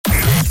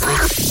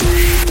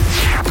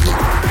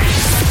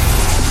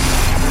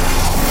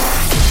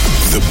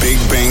The Big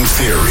Bang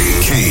Theory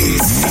came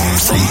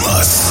from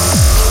us.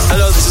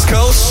 Hello, this is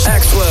Coast,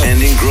 Axwell, and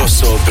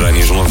Ingrosso,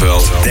 Pranijal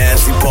Veld,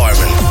 Dance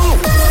Department.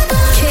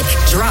 Kick,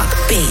 drop,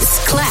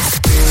 bass,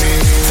 clap.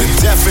 The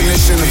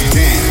definition of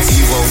dance.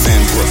 Evo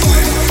Van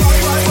Brooklyn.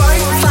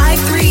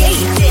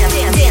 538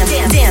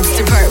 Dance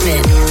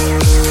Department.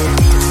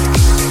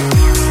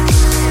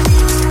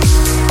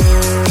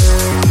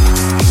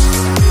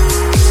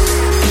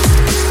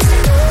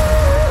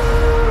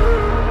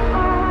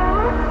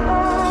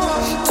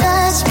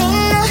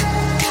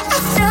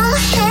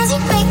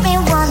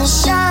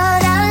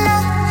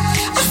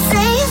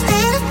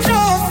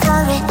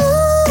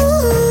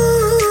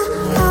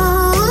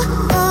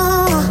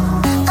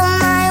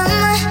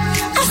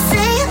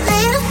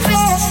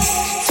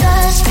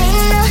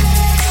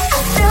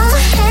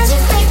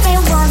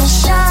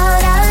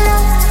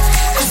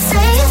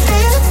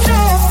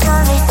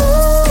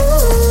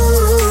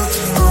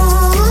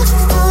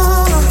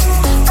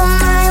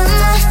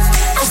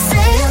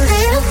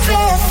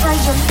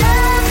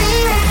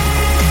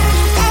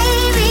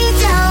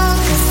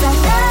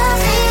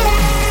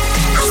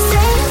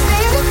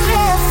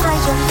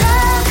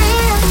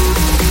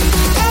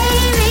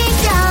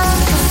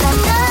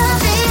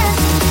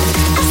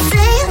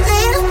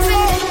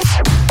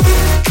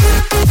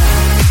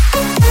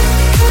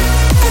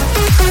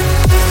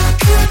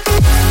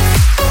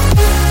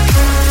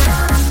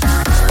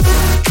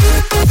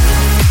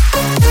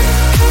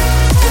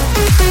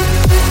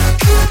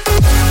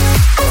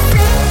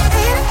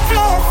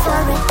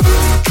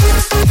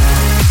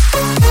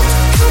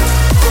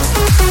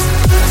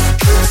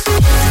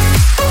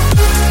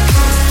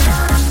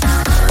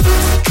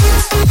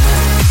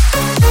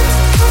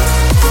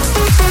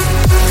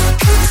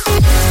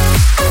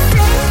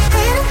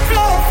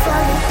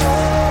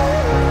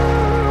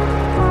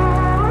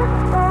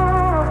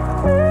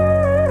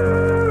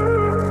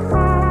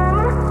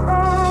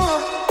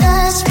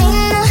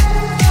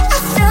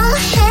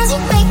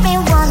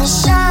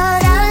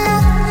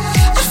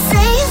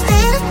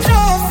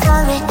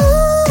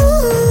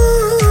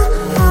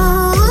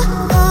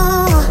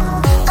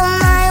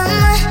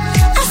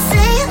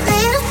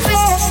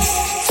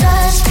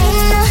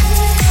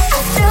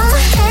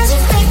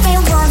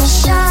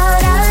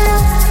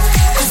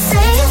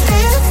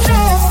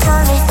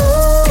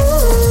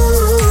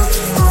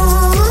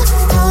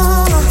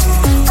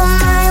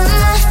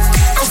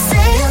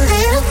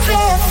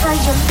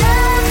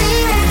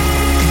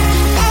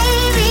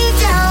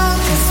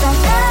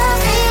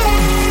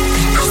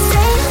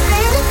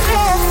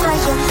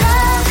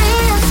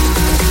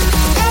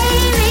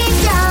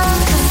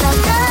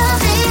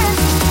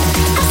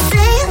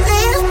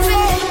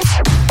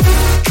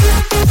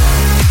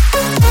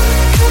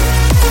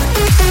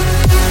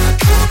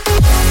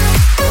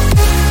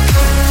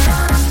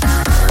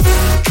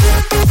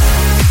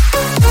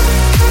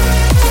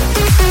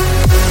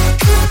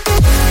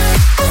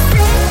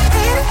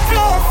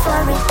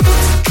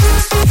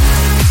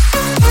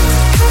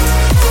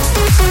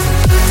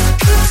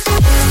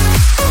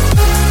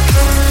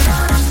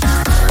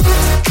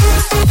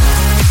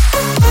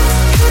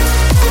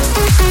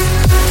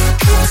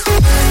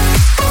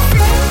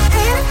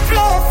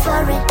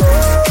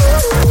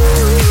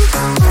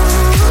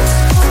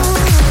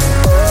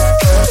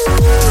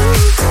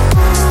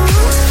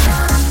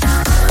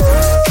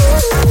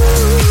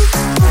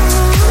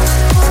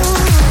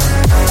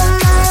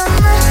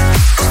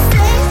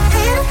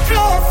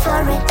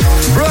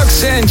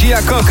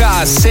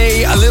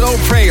 Say a little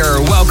prayer.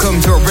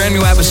 Welcome to a brand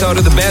new episode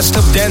of the Best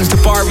of Dance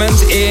Department.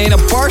 In a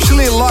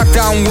partially locked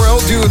down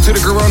world due to the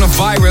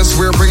coronavirus,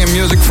 we're bringing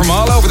music from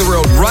all over the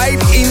world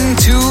right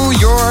into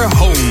your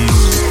home.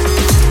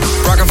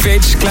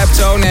 Rockafish,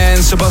 Claptone and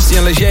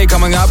Sébastien Léger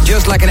coming up,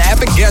 just like an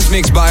epic guest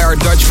mix by our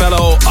Dutch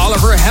fellow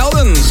Oliver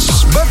Heldens.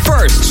 But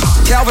first,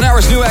 Calvin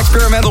Harris' new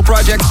experimental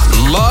project,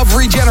 Love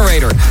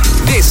Regenerator.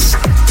 This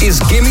is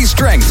Gimme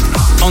Strength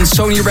on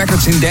Sony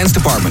Records in Dance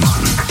Department.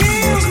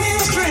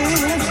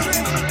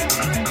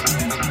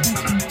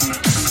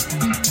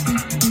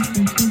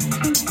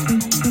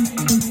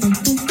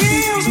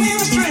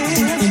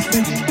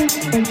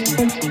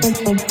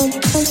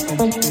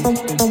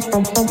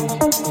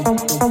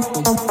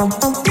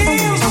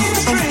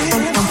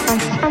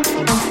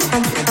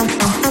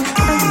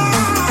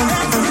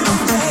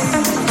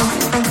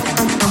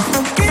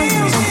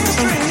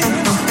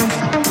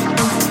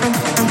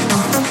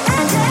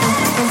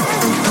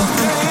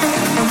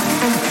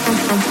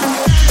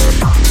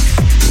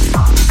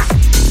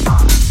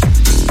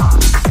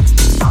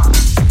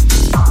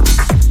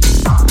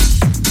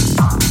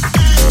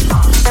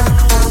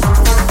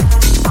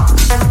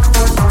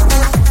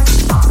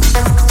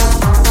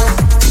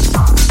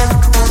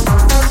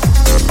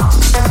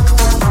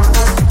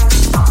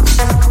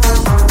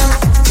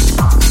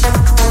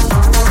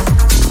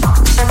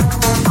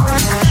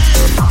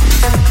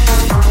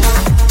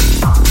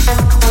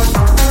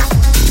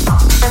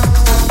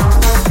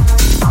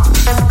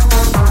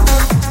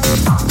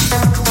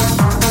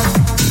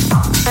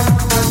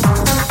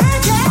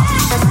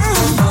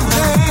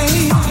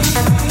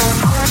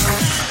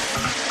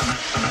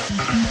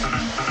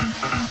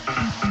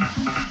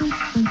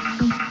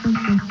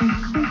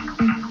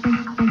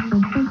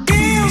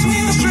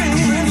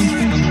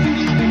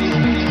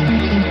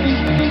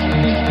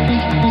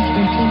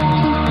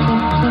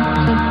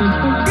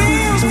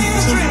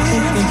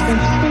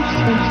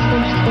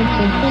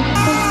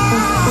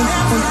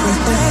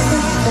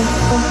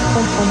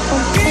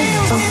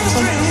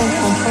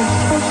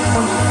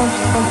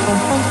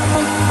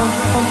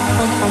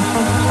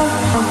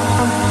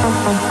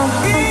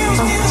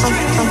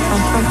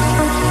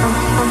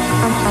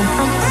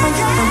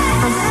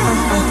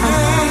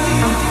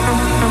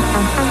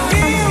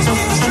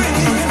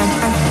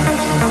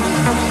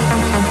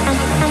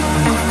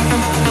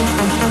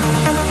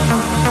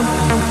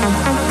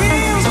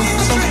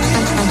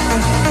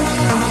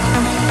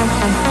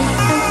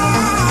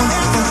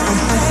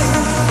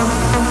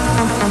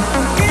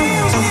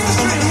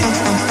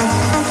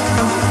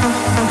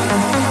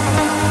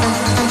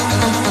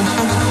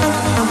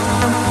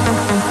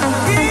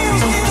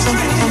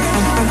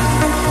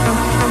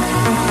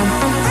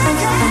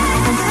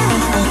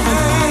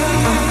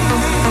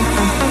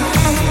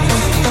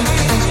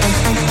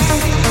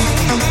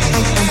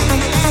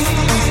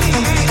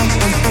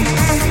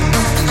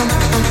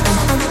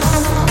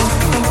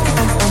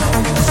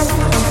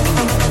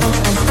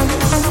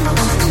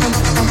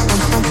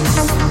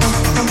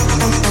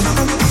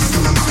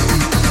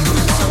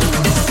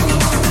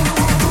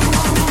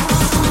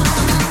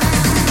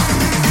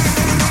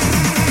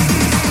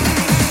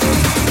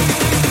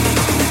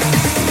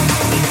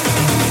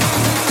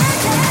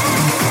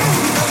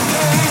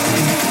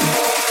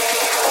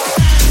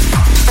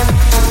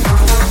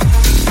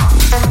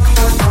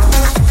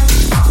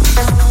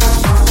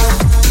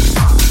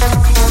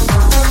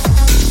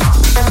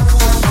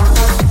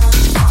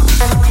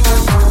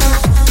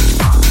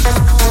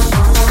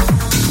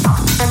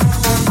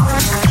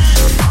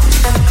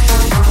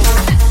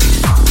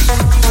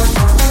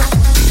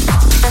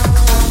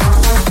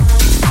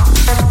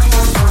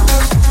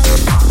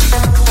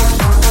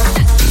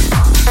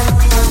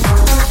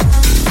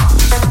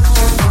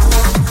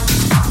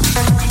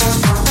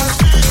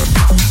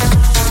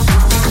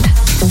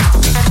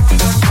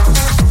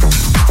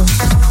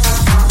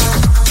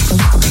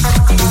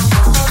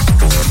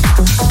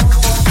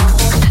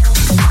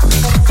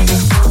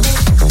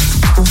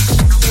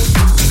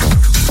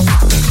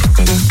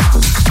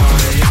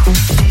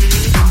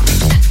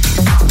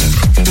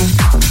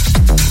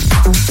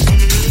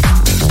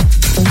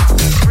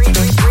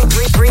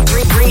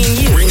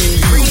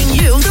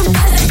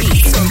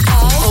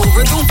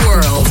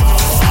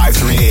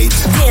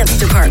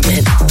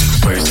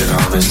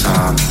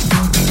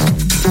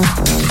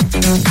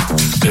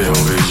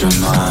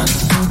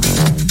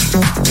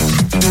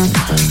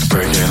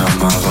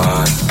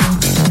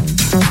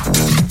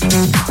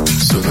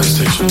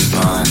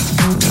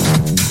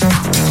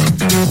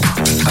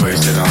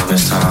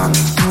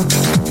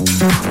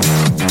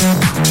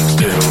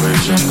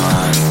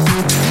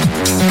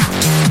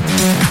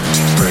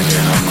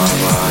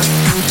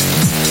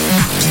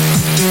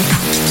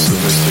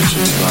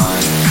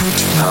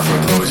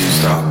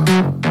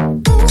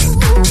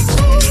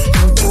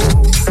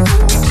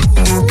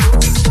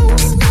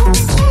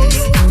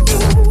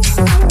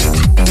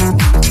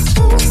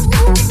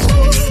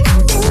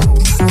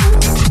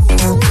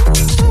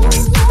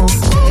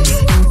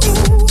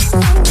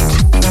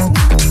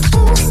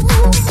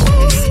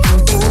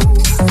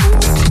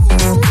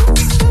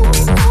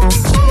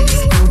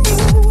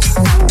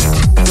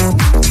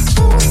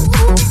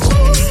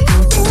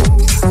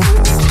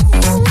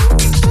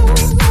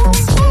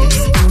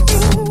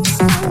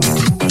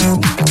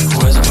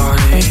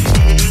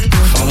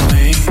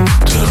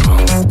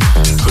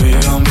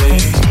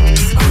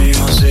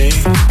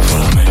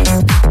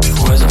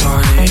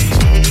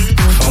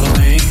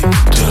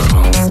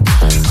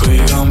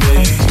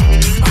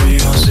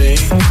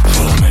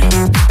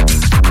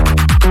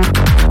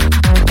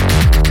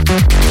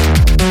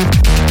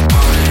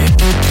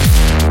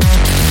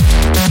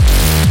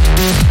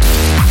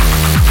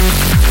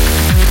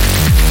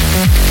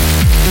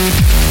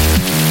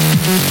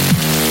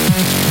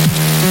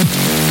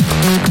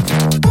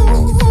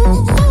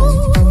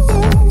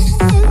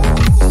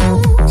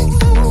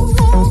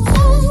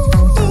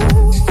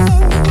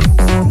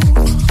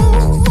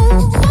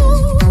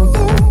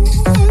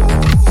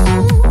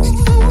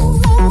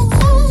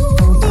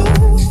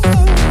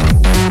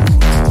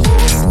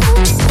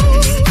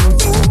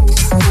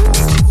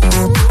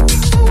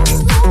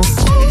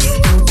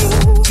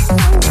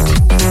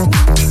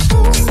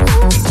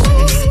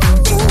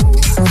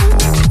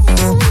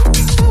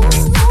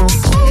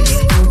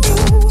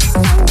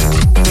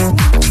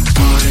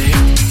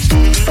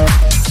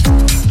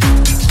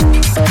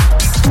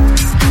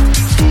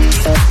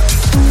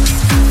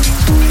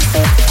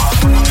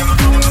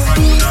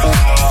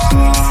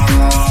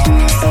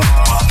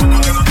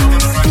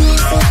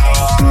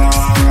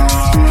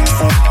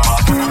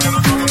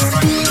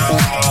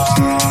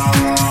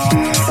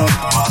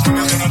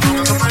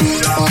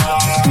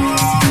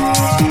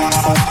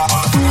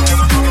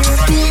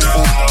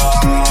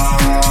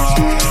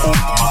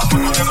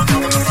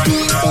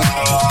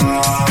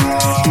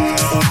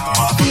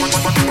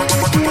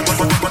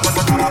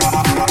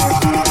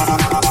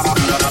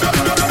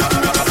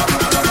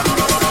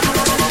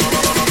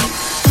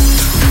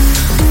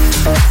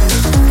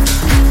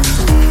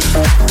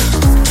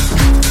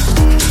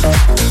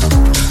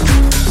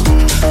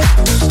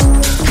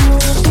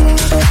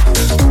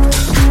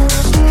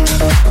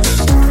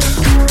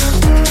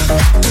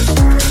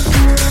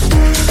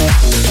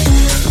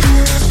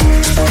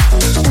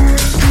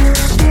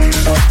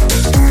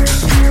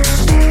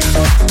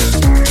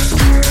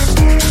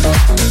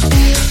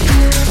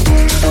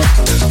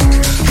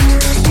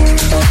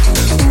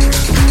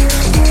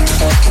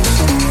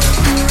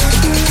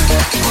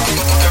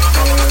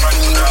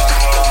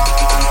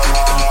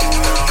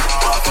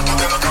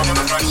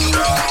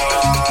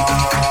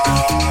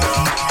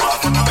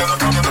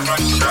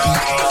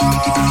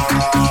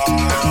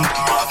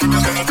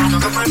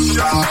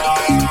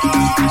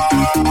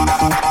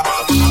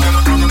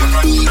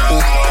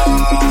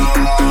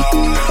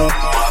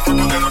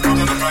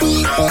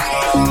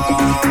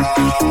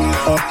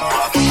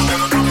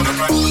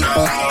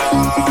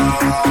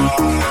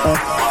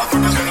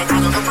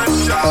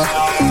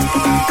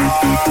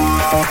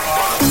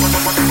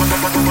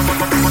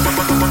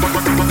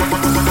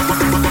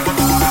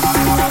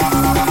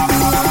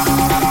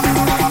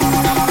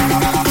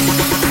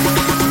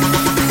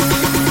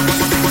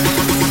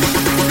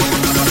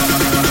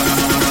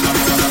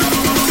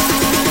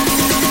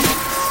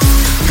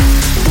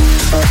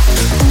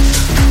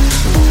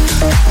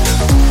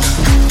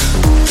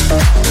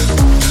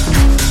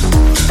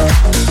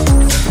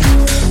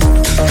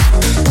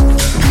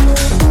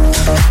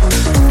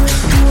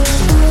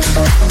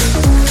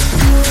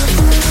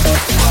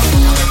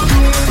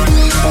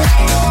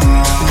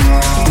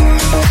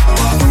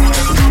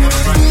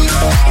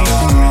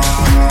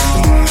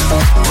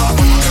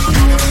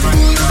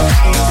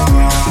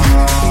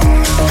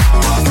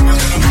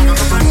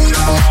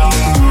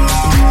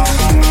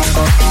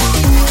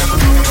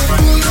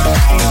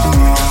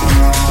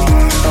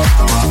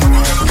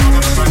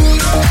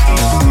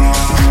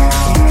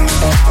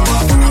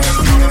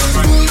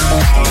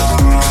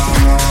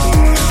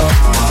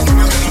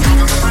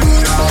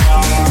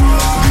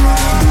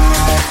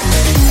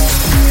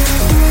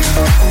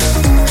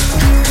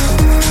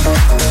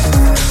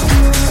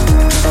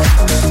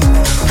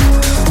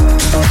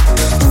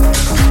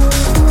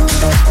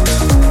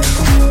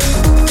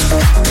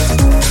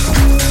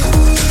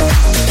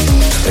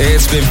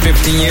 been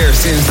 15 years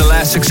since the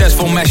last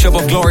successful mashup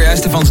of Gloria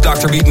Estefan's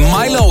Dr. Beat.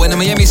 Milo and the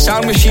Miami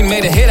Sound Machine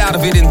made a hit out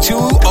of it in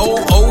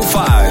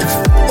 2005.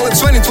 Well, it's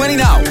 2020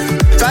 now.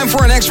 Time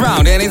for our next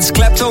round, and it's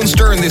Clapton's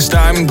turn this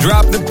time.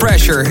 Drop the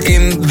pressure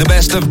in the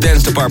Best of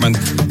Dance department.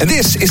 And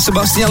this is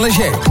Sébastien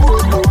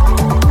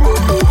Léger.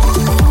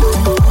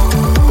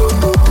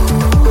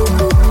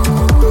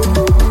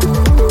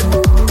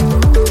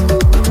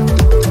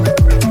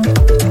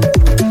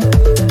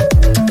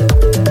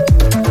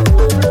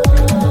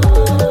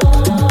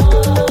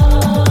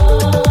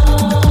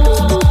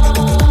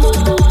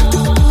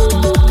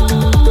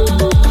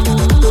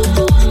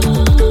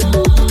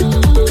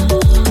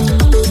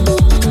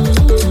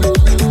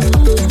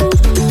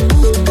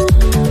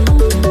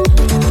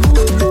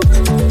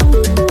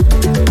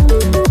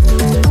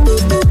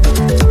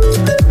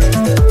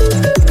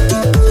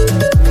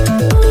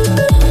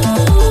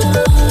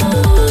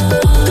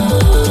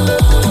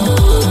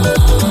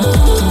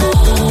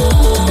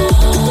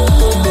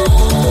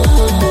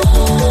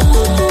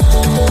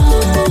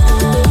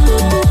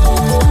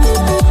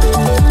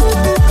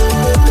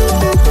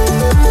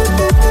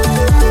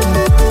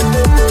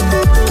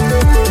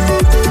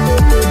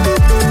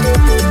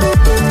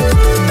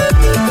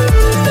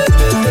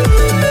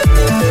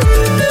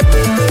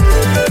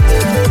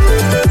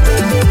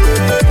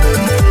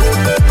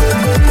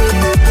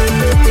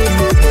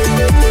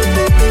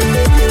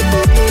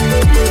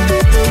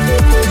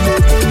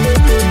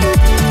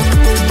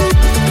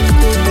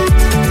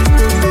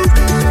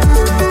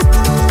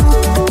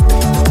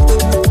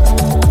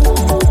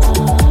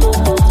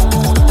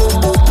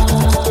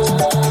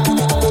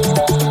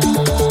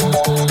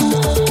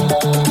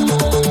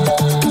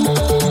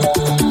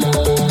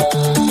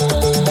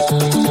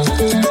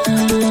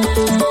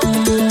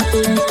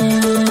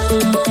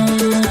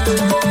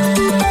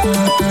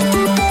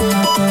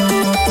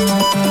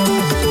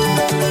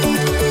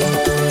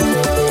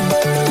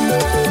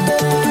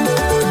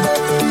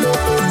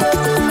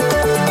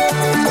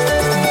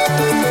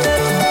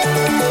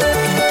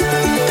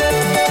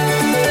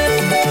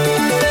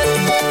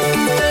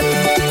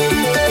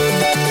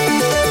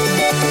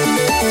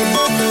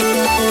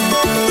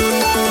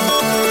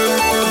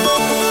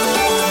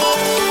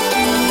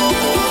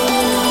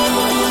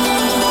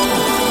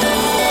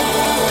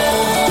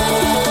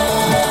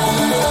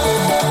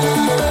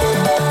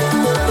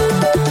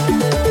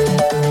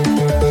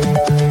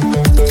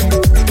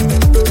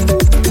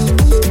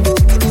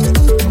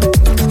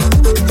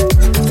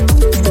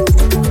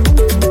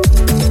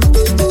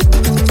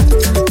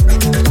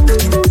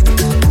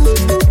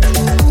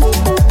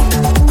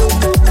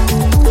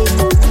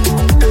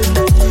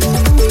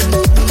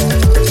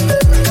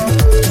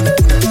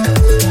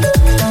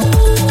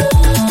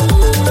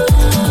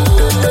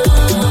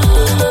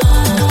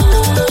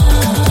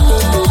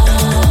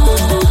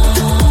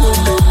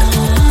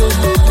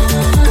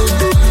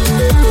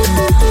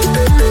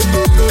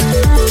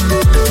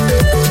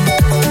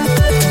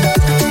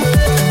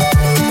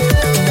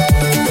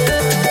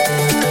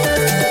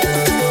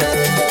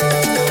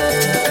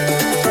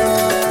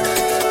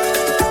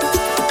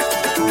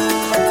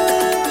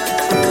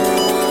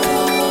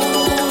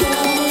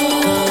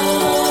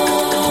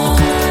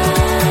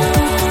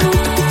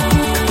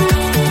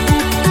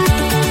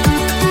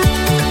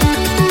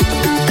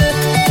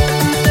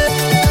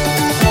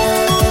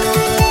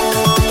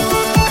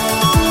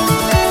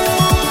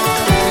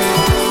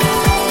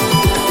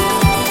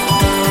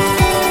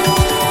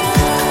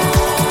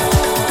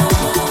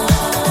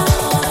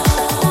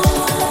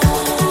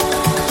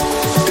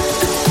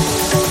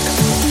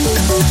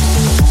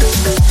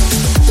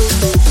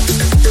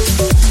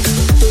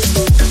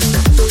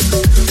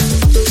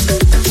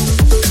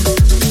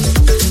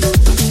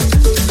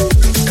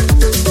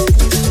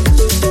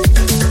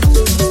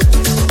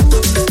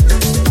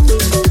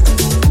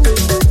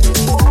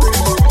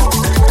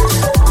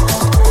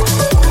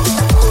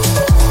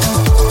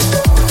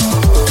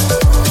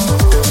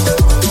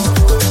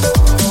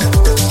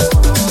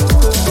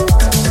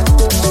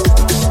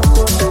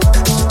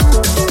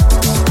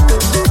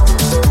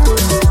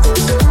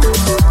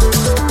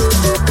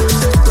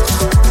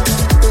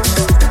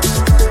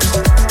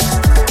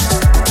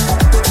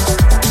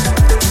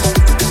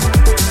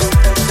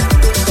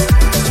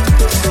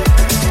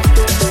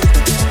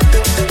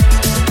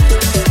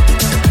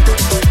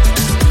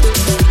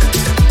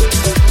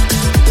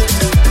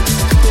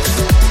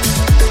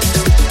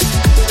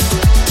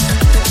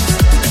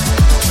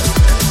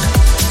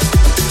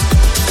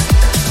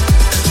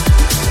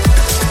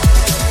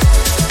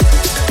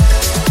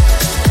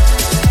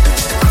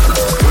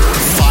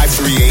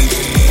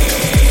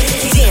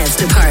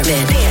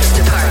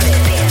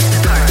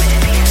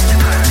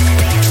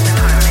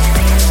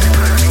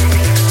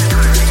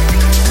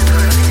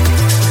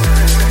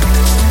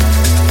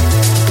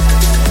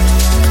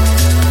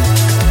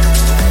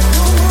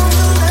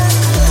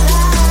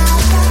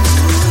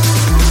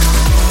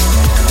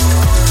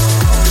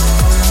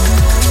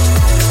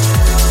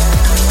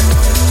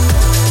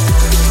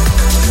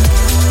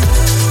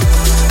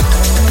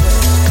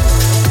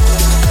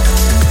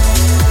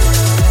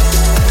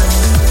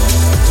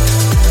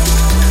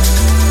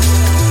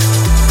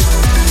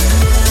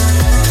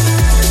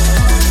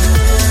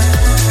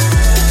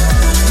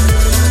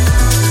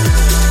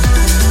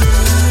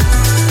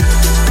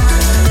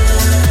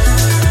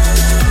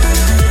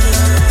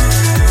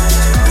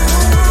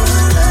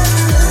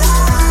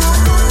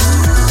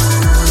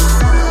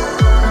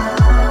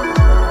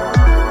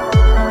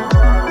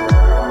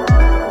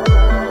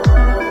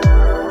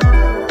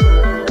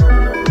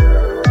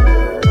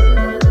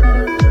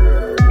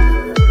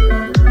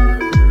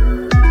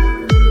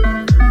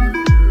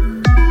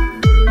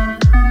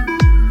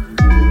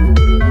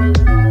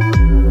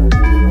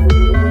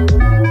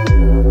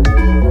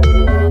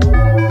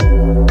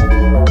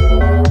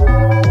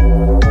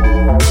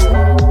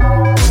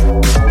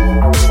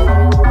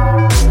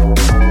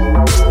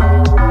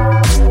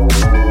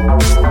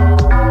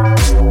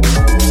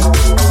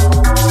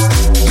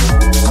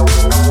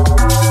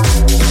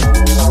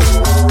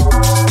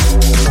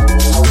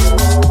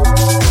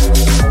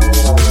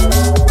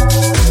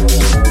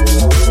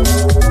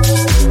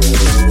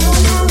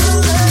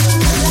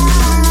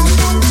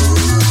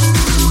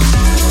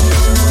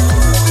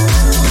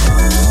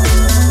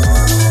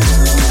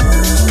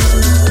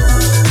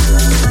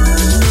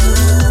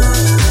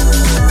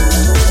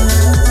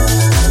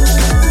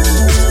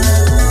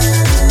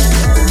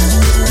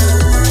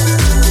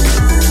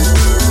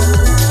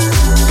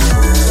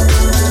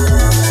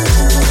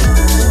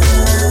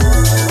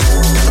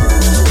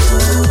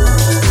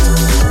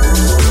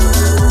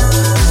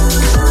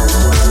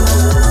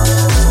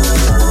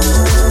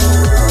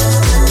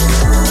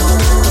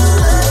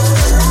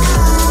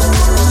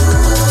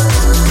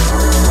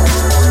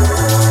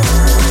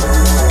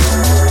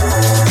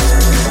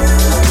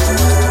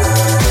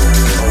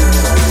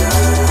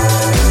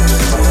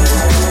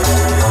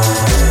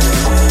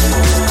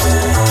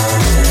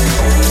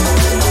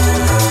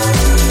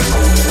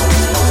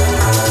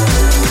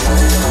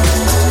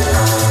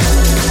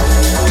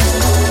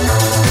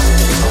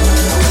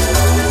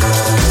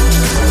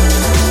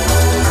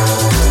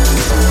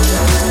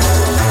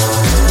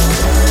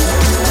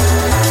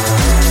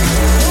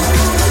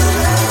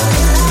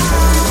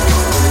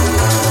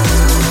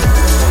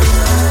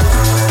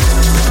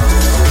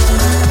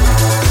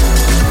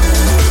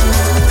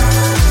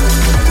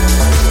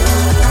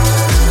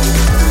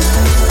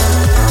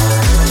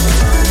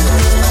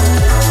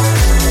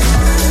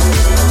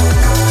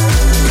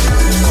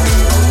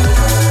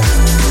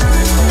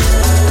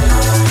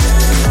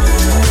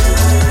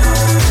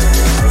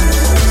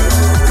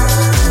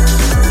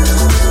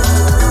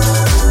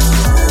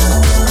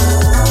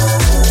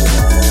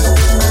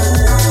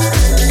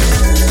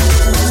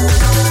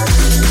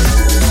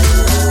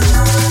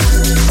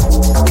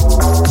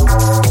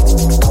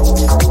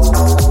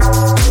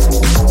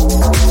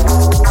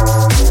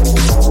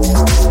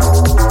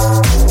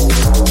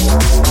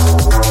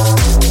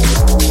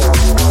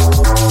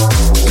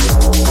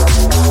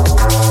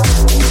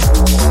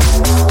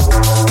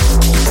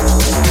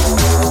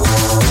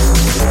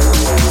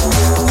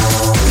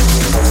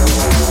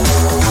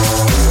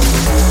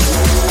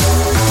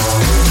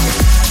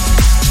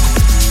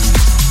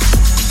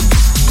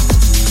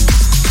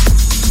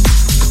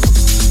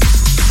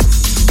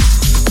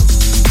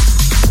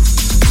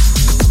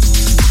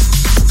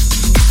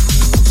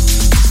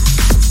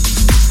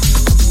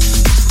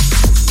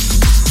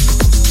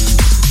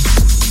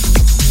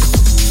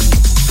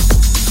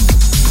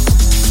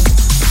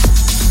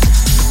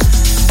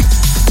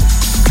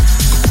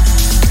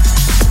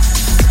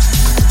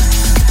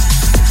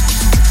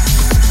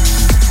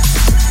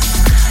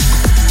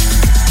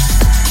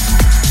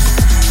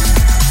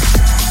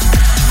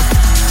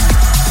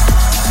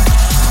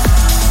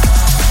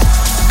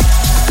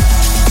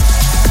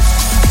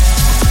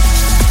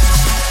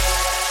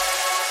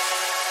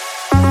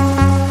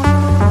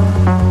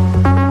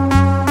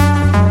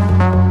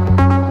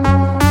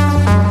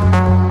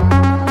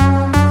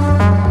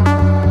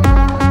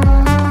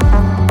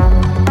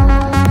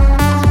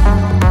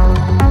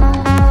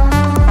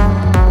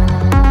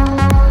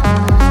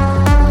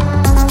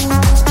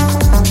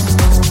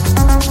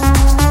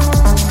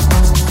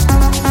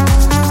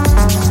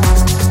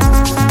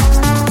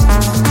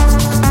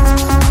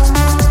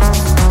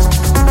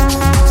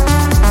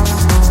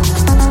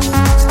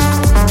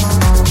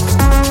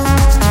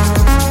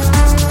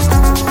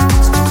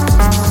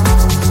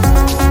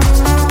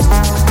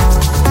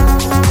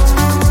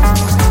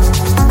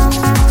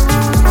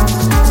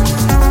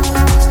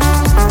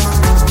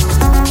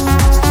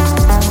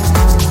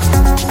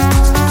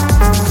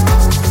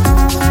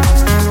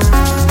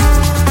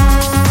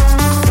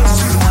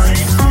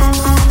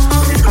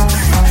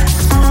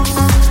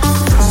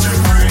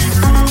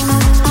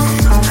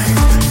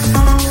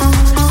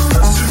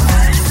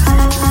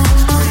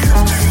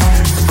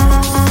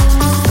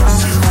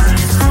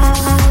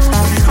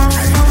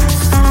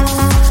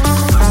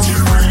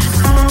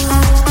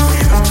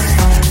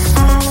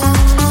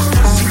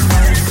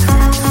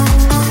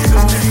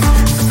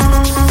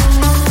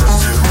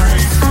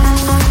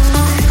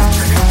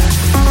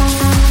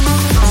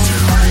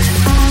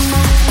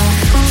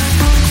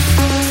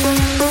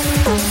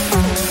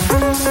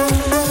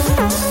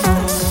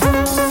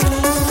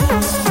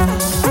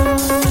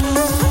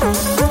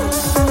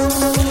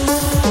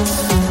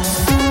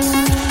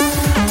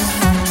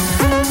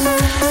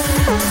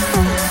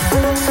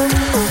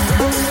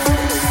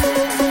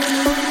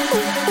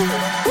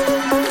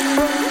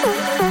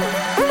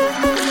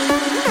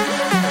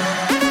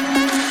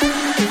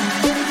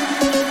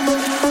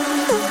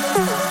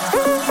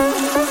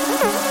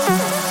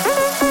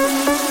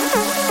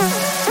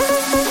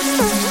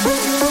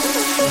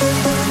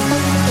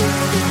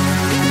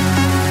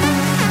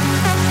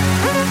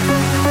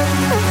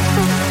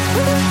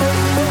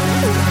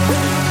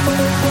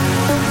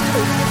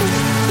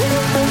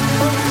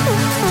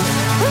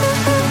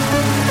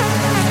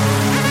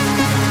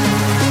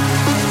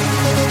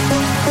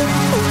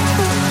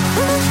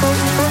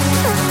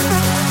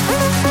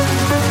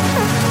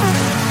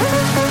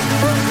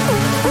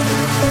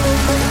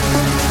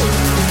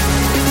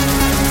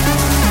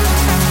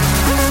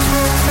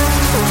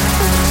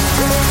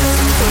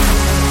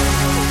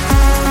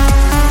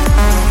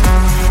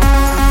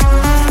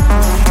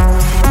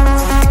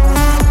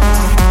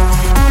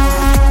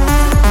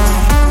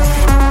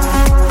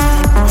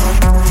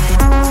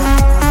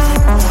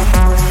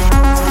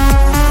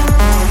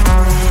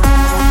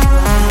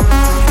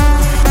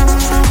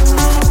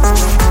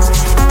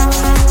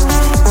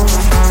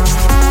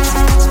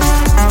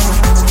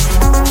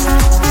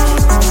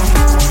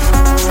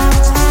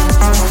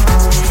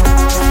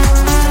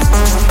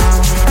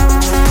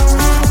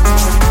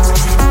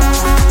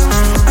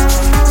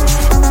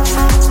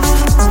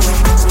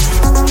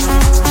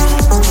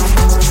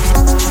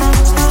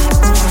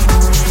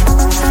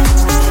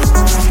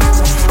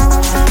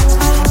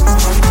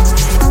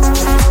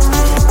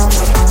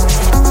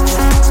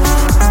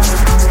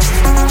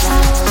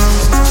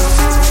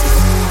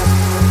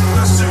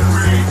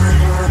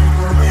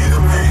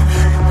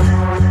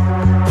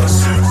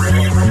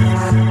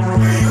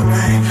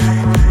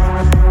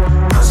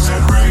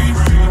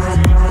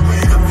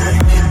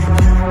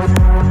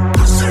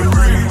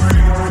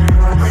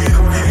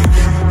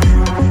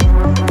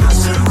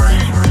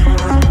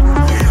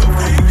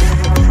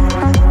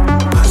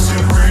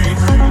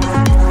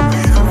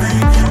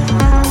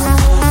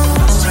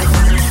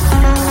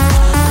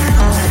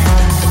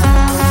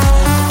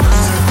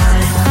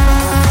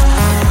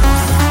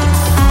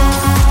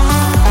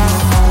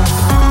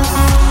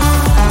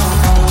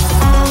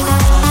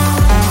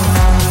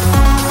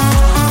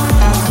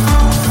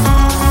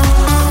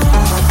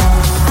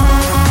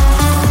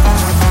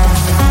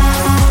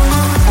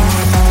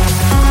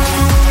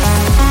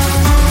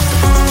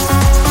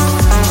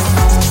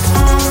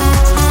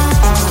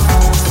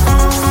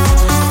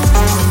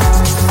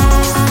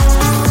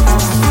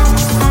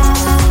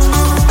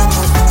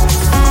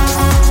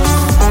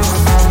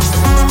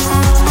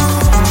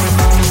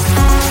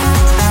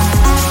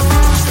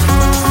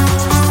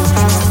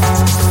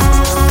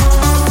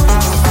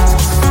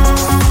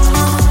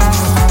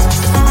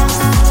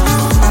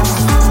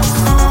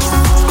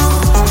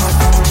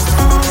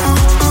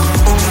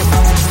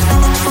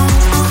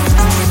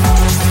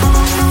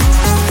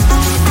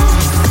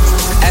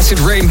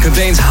 rain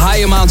contains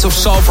high amounts of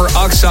sulfur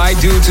oxide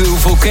due to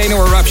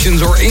volcano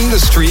eruptions or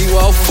industry.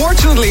 Well,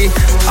 fortunately,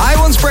 I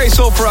won't spray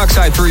sulfur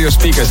oxide through your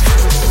speakers.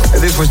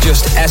 This was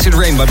just Acid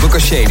Rain by Book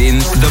of Shade in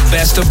the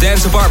Best of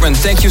Dance Department.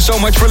 Thank you so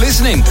much for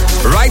listening.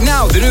 Right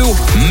now, the new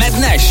Matt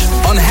Nash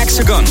on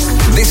Hexagon.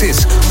 This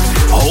is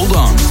Hold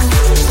On.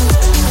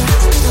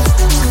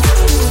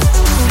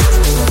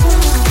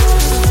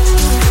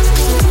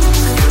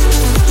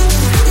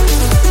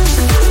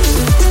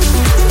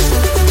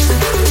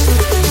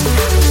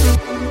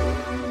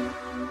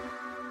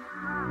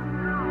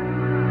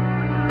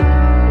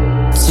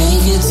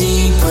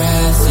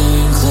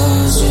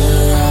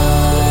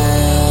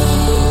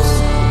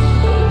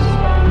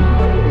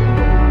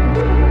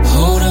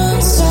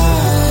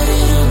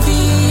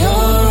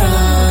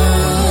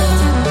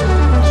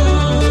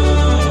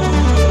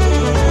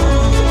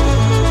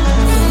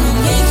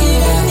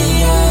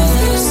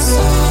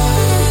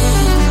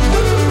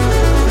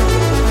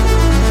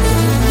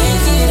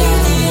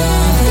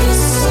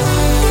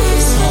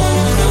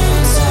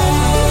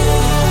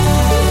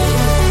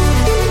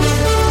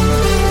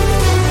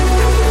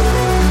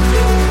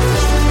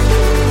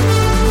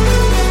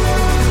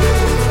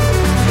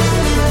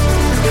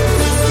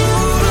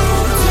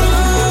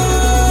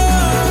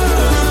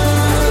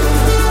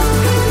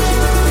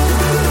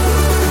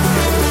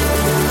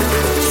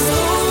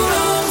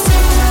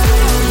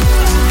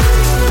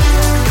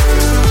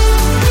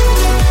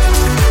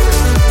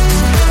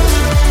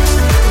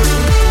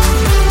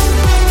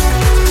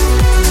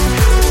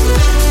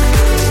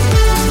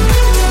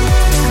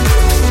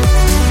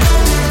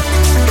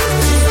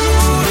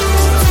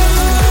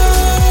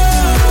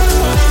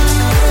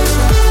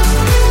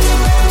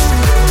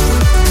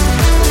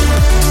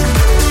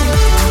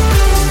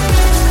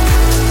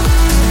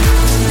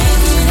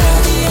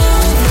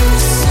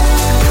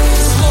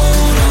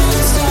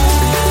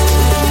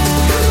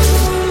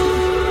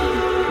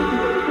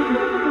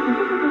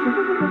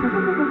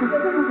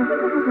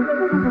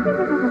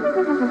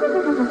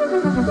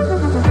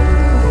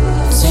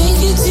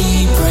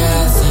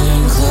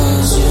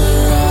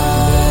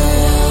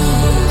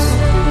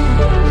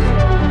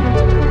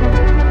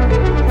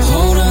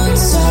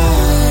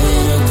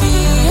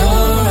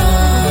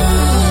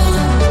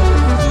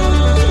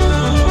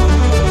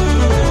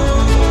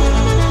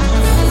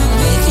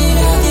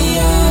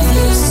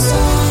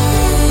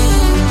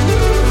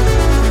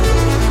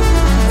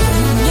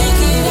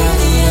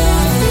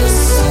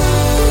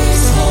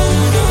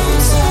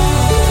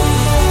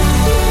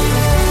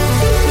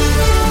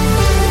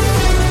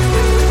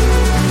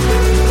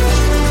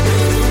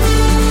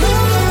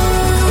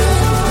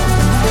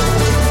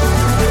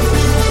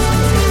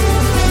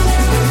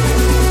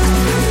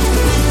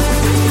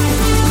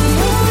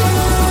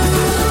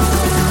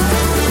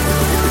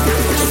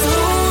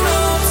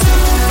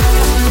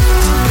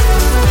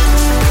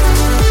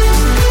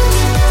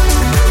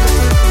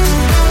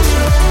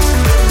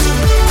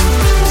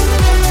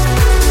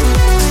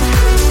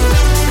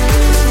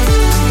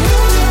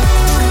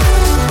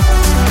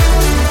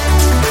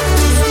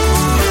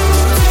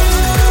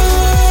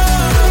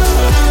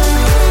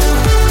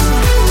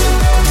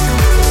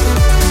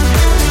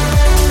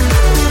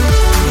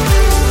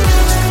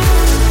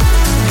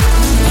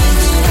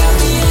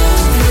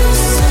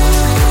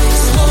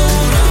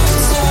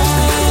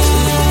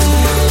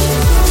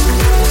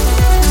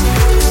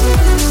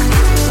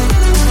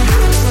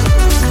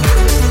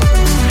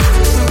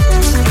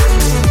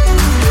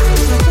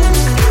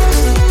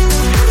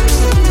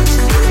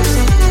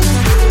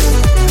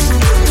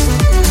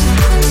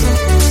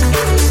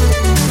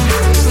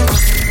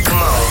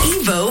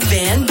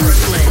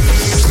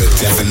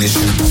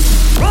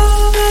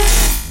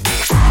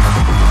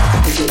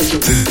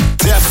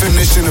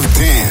 definition of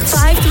dance.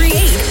 538.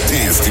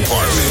 Dance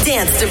Department.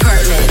 Dance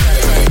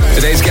Department.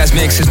 Today's guest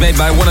mix is made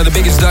by one of the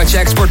biggest Dutch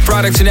export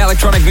products in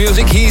electronic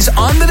music. He's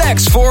on the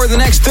decks for the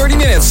next 30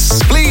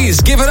 minutes.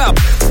 Please give it up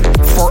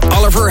for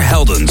Oliver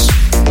Heldens.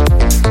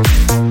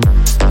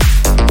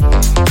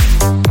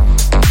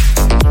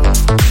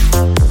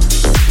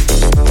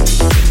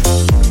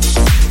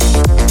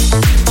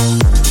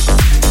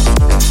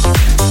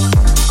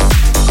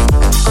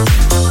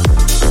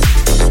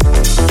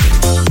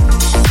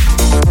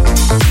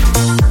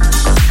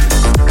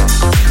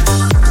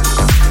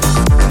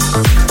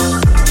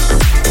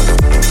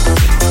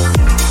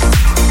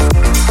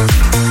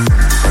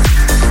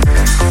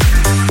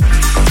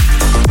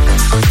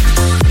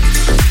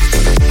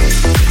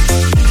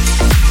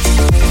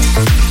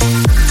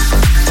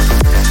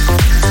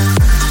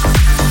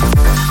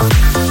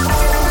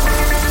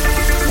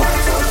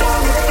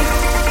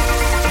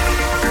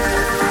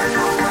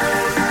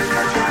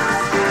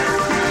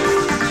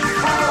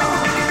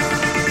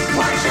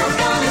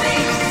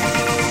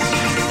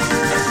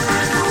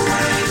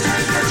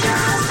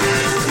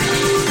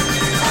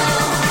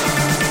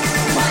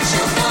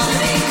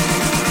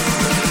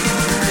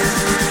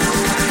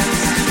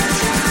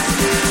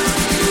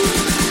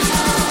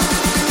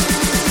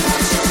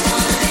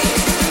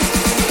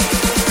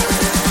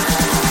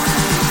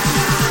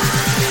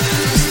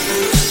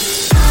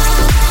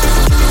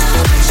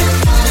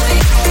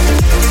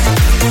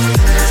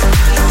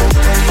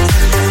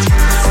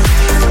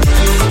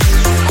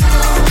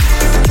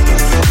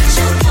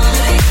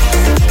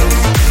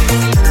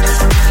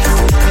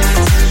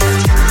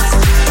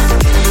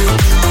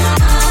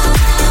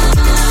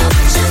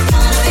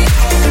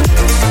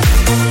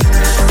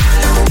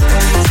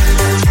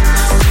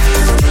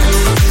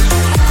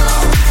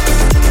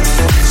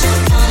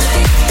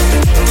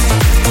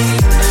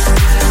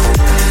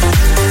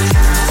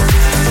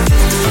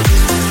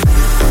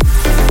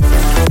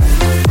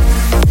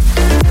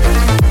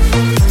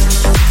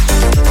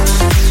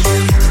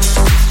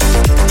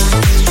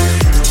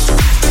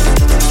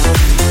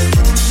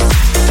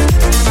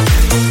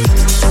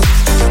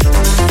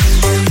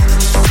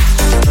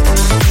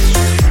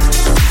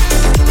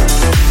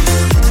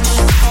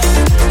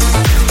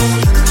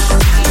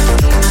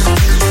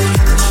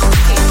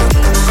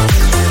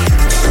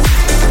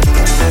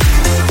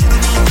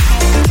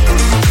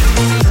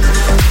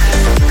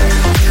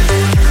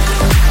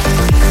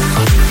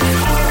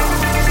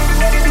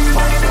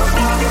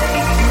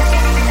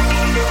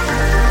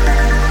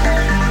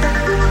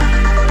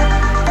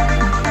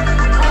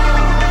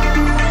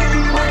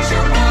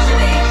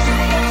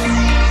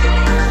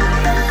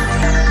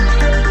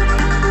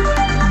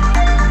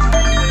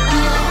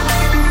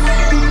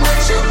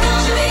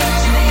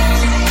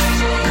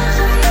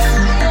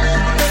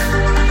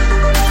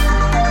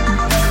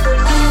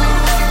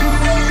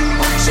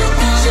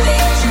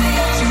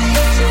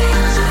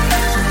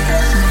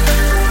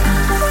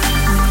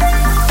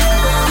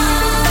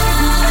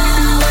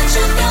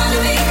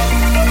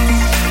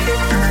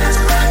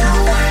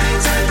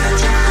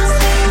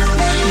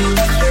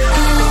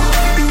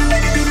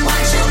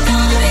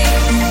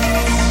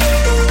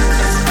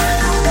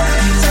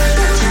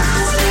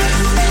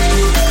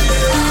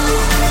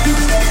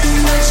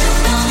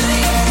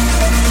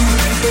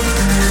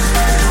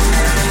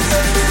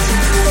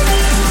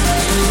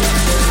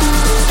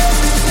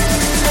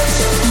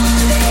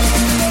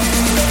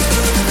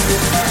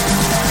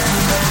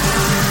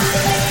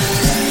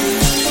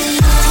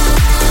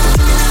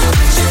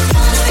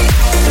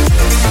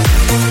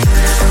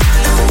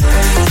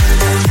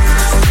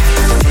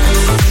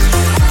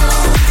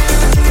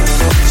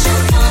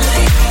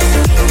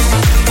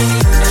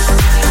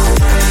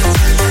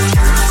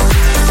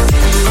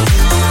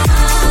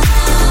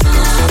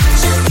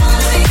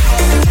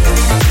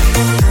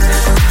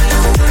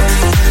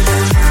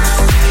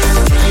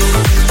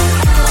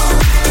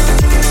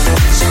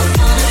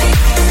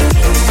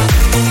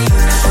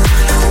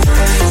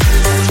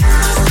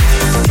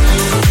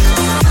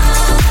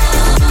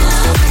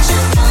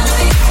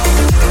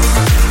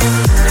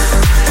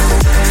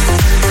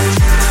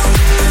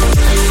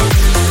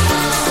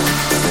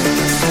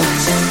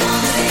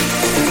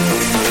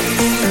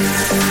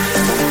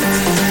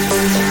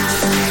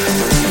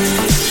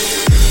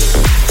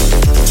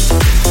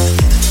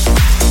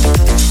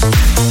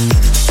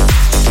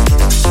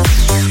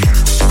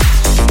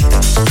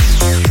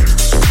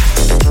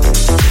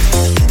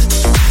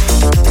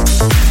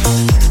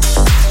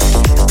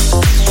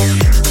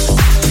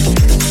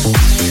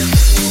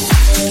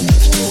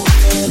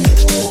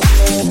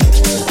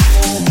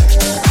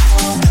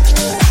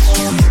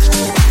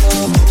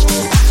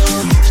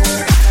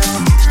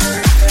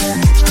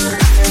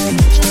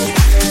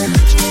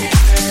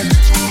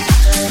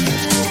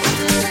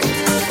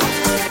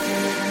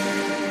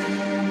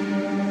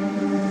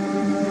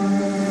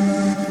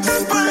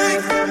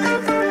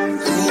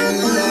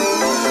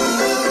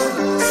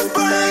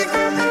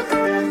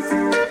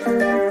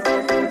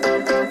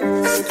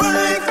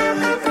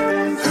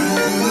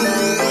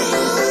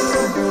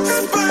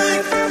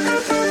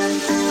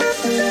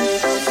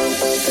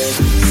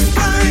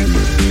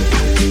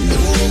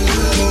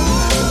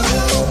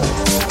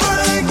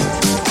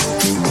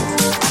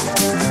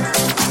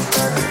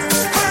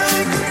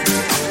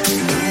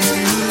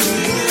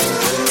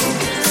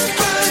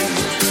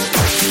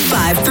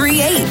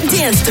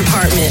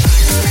 Department.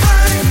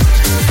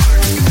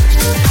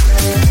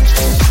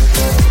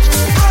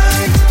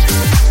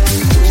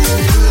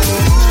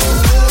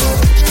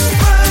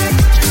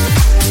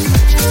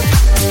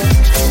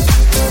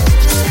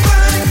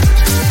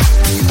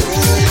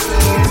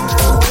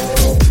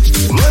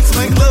 Let's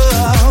make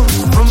love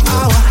from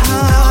our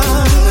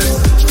heart.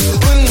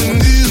 When we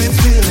knew it's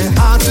feeling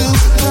hard to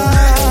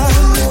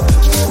find.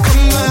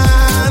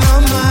 Combine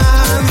our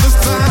minds this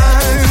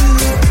time.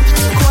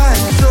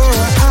 Quite sure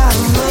our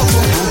love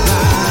will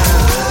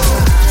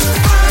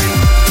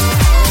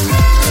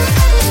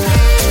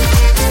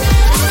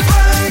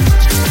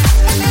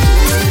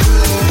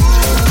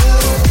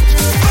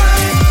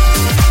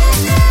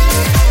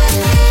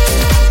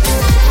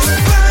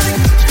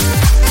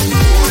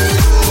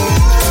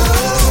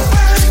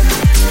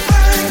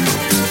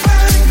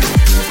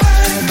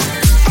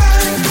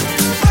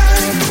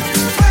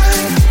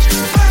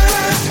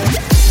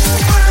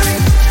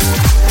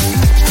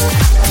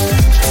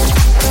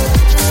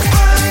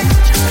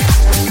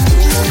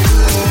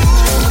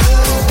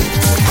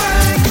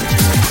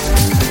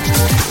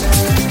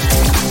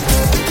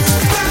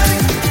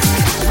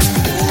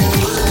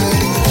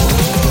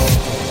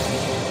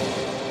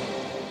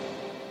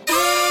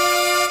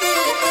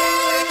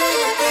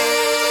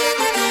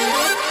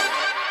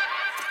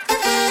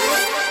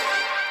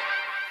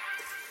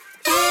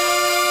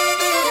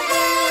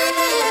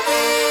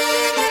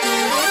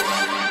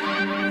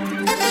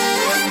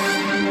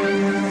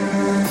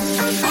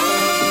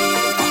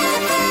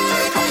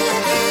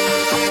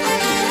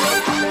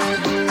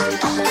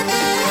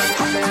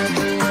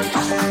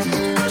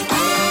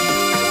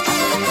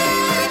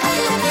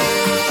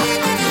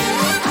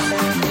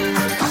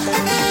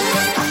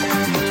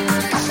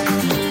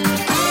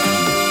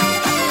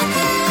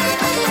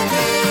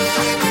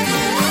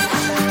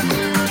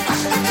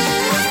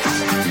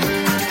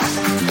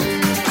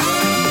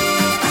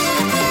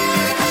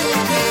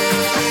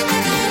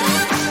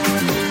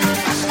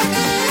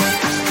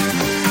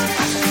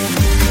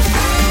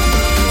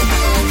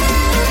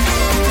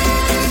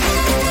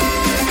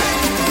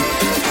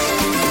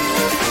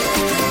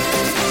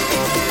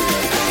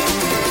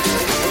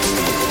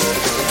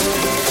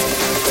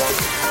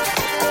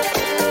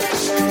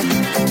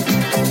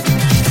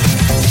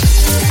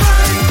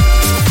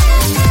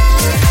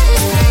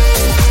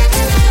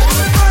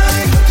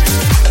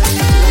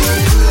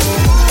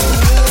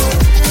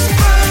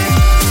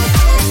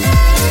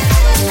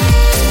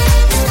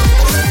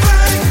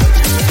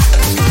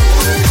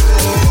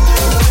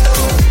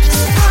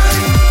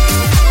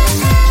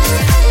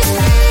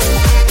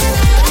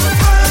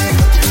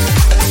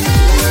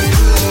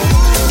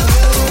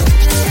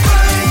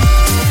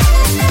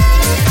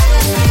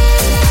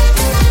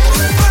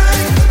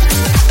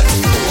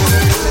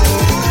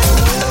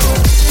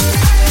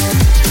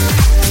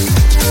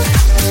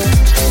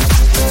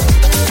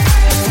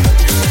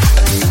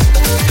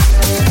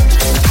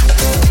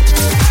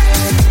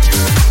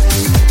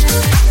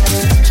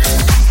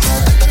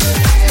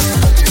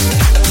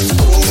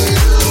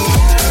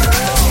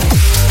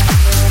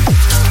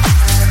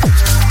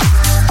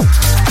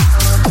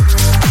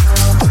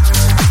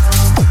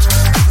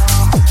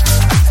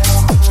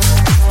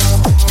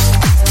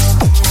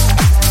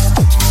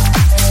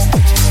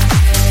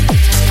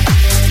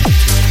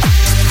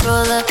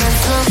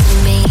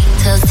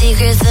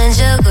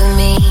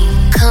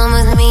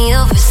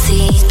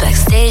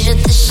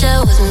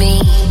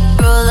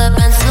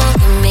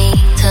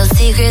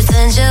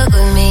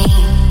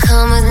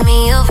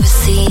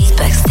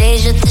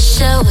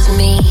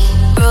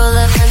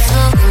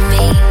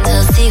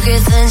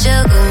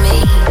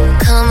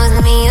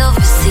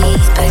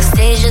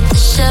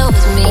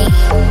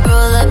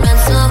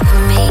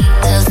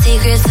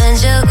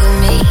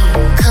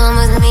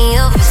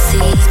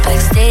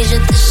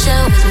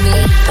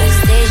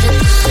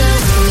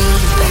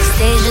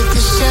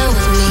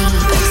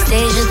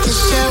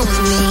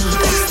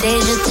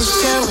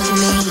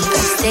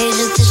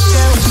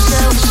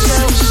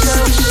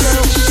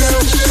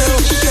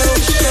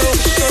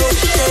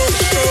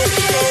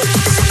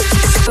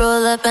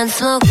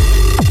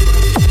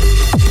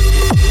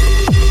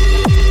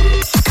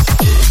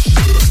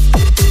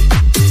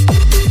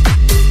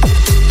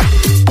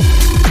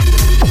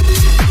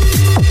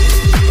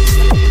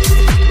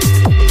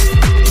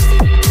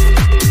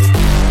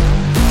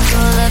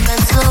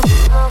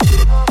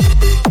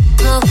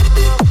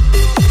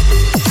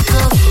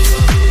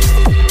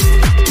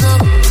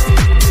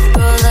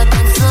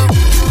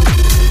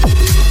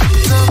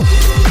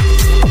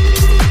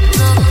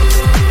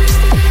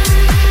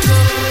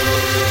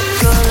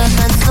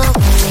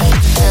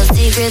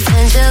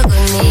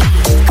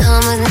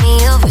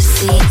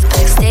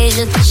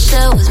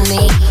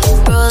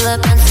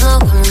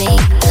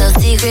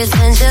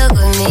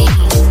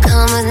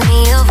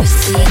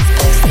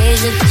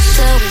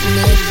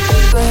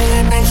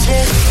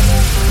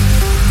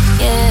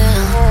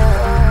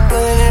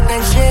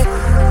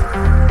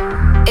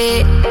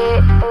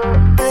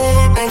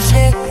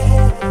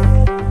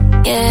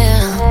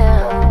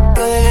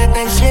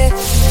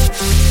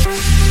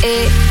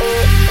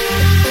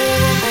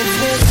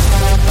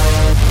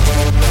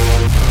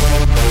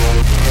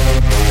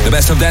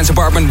Best of Dance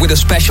Department with a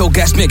special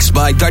guest mix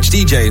by Dutch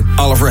DJ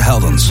Oliver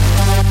Heldens.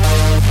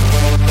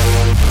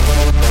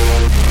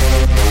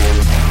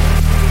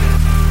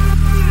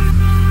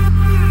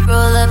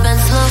 Roll up and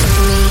smoke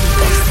with me.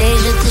 Backstage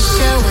at the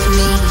show with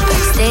me.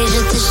 Backstage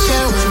at the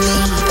show with me.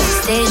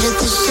 Backstage at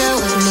the show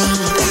with me.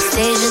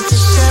 Backstage at the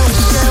show.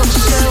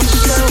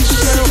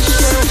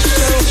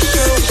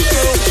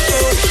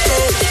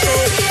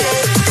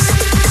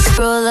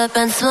 Roll up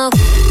and smoke.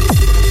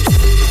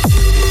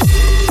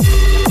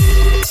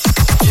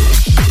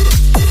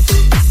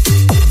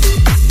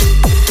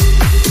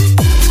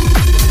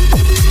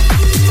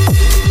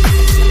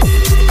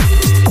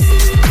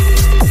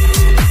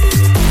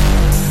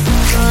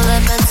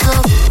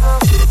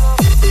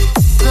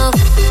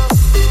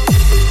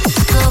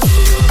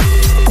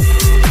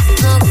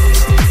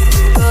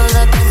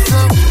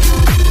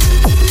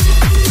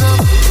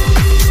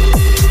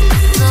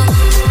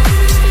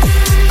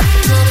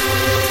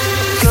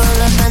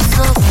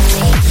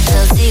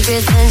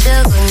 And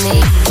jug with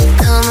me,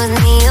 come with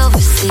me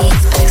overseas.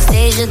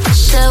 Backstage at the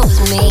show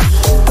with me,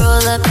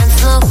 roll up and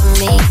smoke with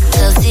me.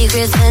 Tell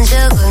secrets and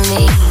jug with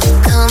me,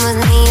 come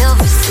with me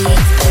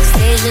overseas.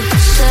 Backstage at the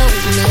show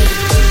with me,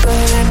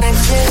 roll up and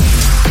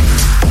smoke.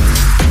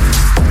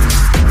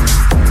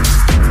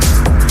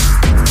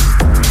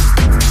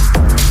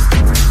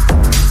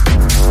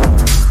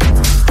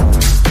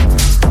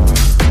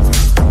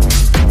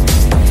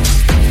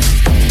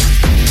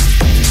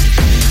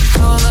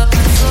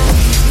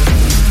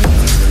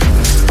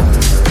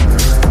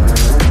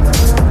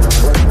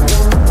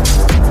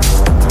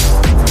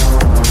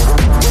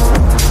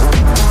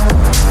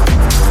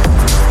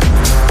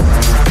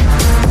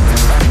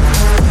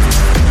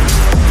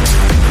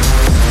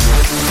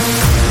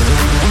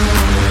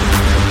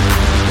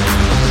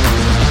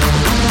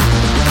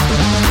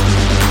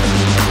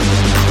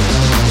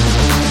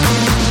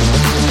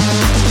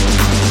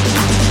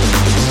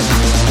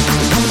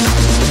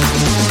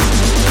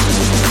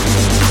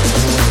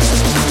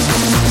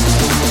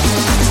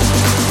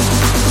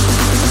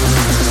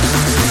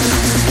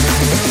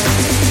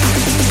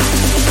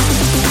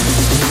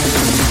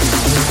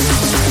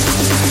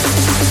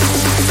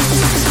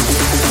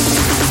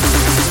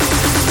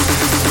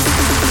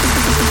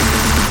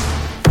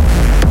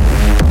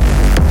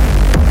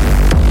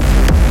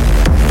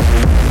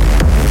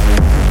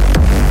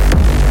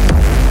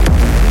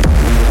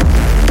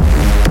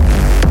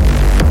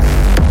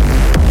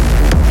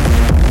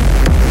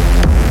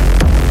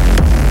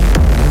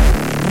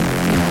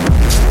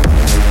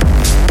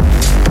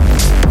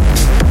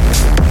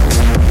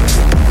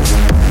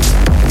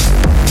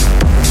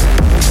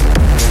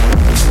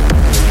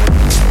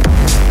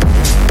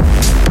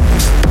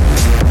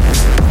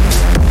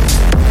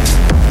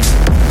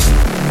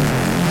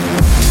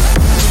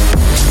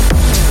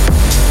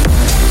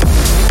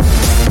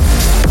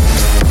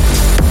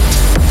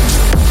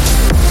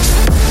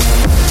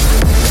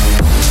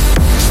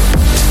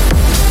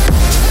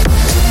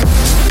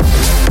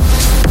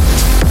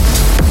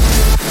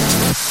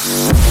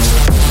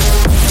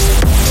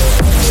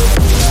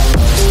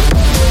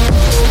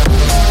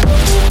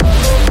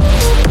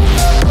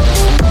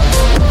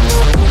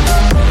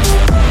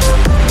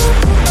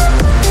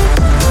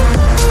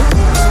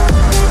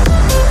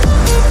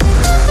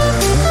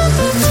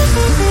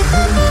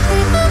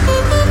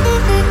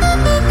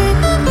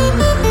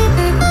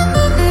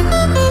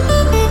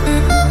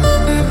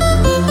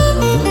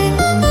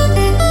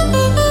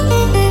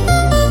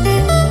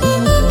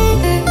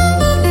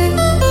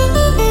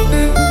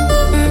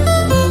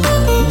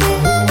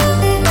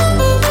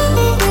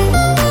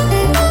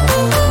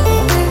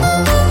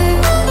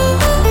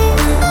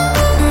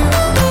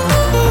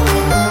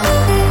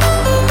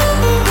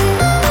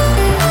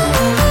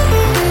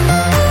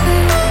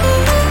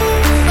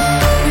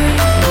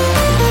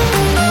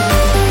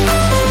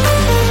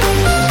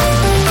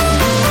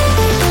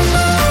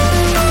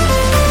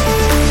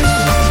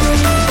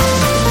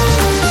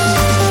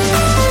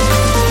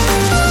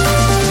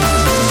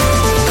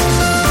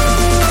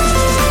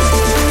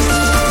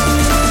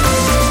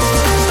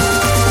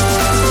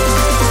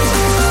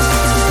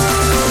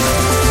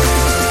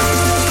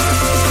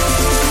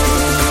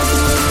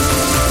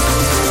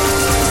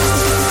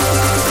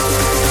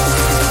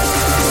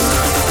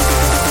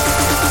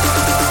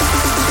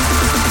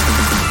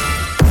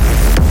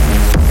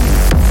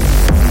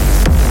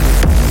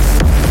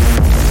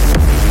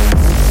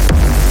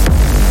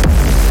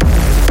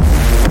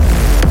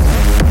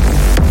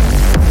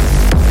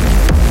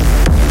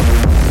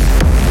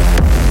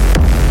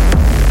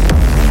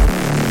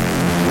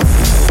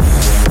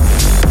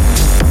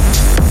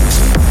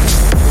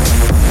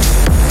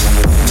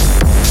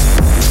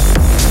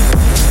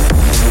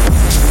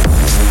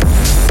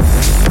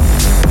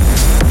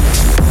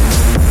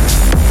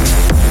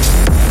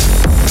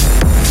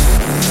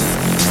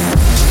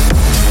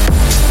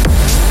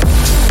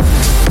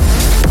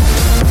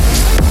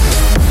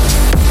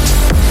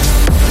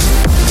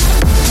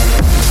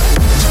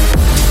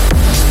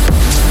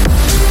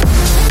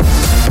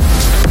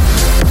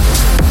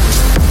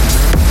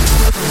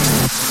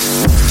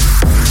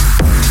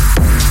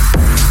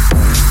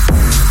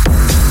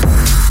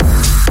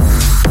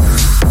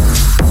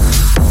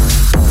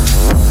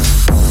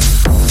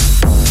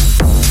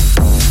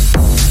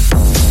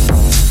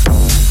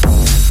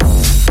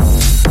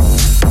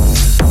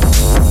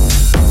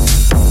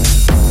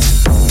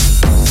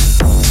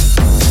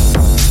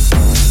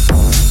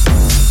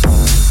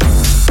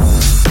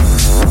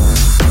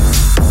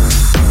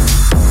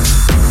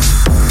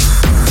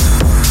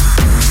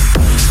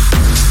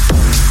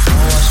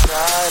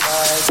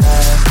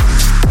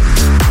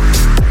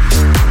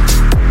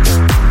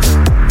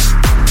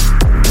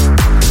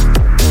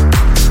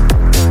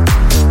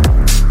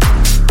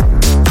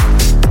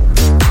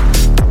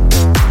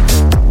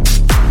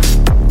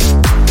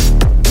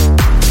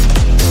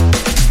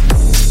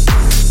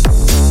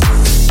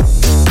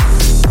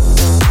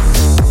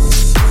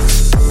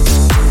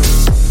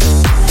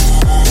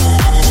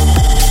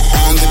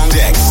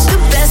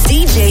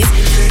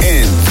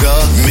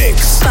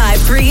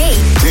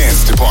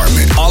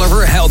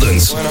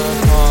 Dance. When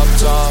I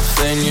popped off,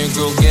 then your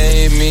girl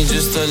gave me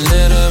just a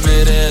little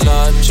bit of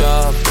la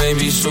chop.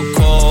 Baby, so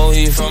cold,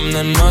 he from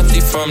the north,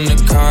 he from the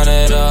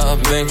Canada.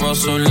 Bankroll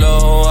so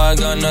low, I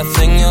got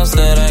nothing else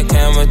that I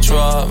can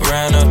withdraw.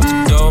 Ran up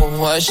the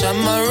dough, I shot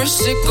my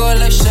wrist, it go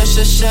like sha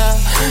sha sha,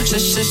 sha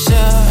sha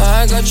sha.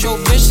 I got your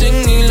bitch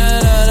singing la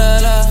la la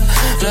la,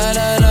 la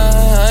la la.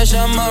 I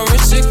shot my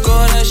wrist, it go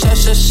like sha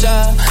sha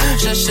sha,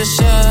 sha sha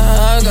sha.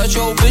 I got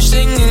your bitch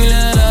singing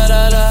la la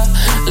la la,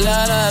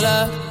 la la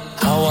la.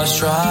 How I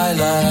try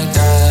like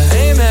that?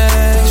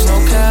 Amex, no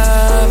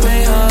cap,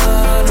 ain't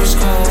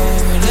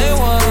underscore. They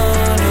wonder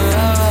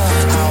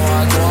how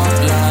I go up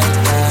like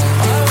that.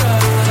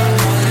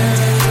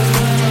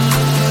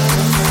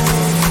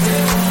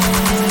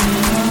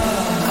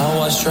 How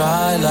I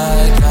try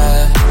like that.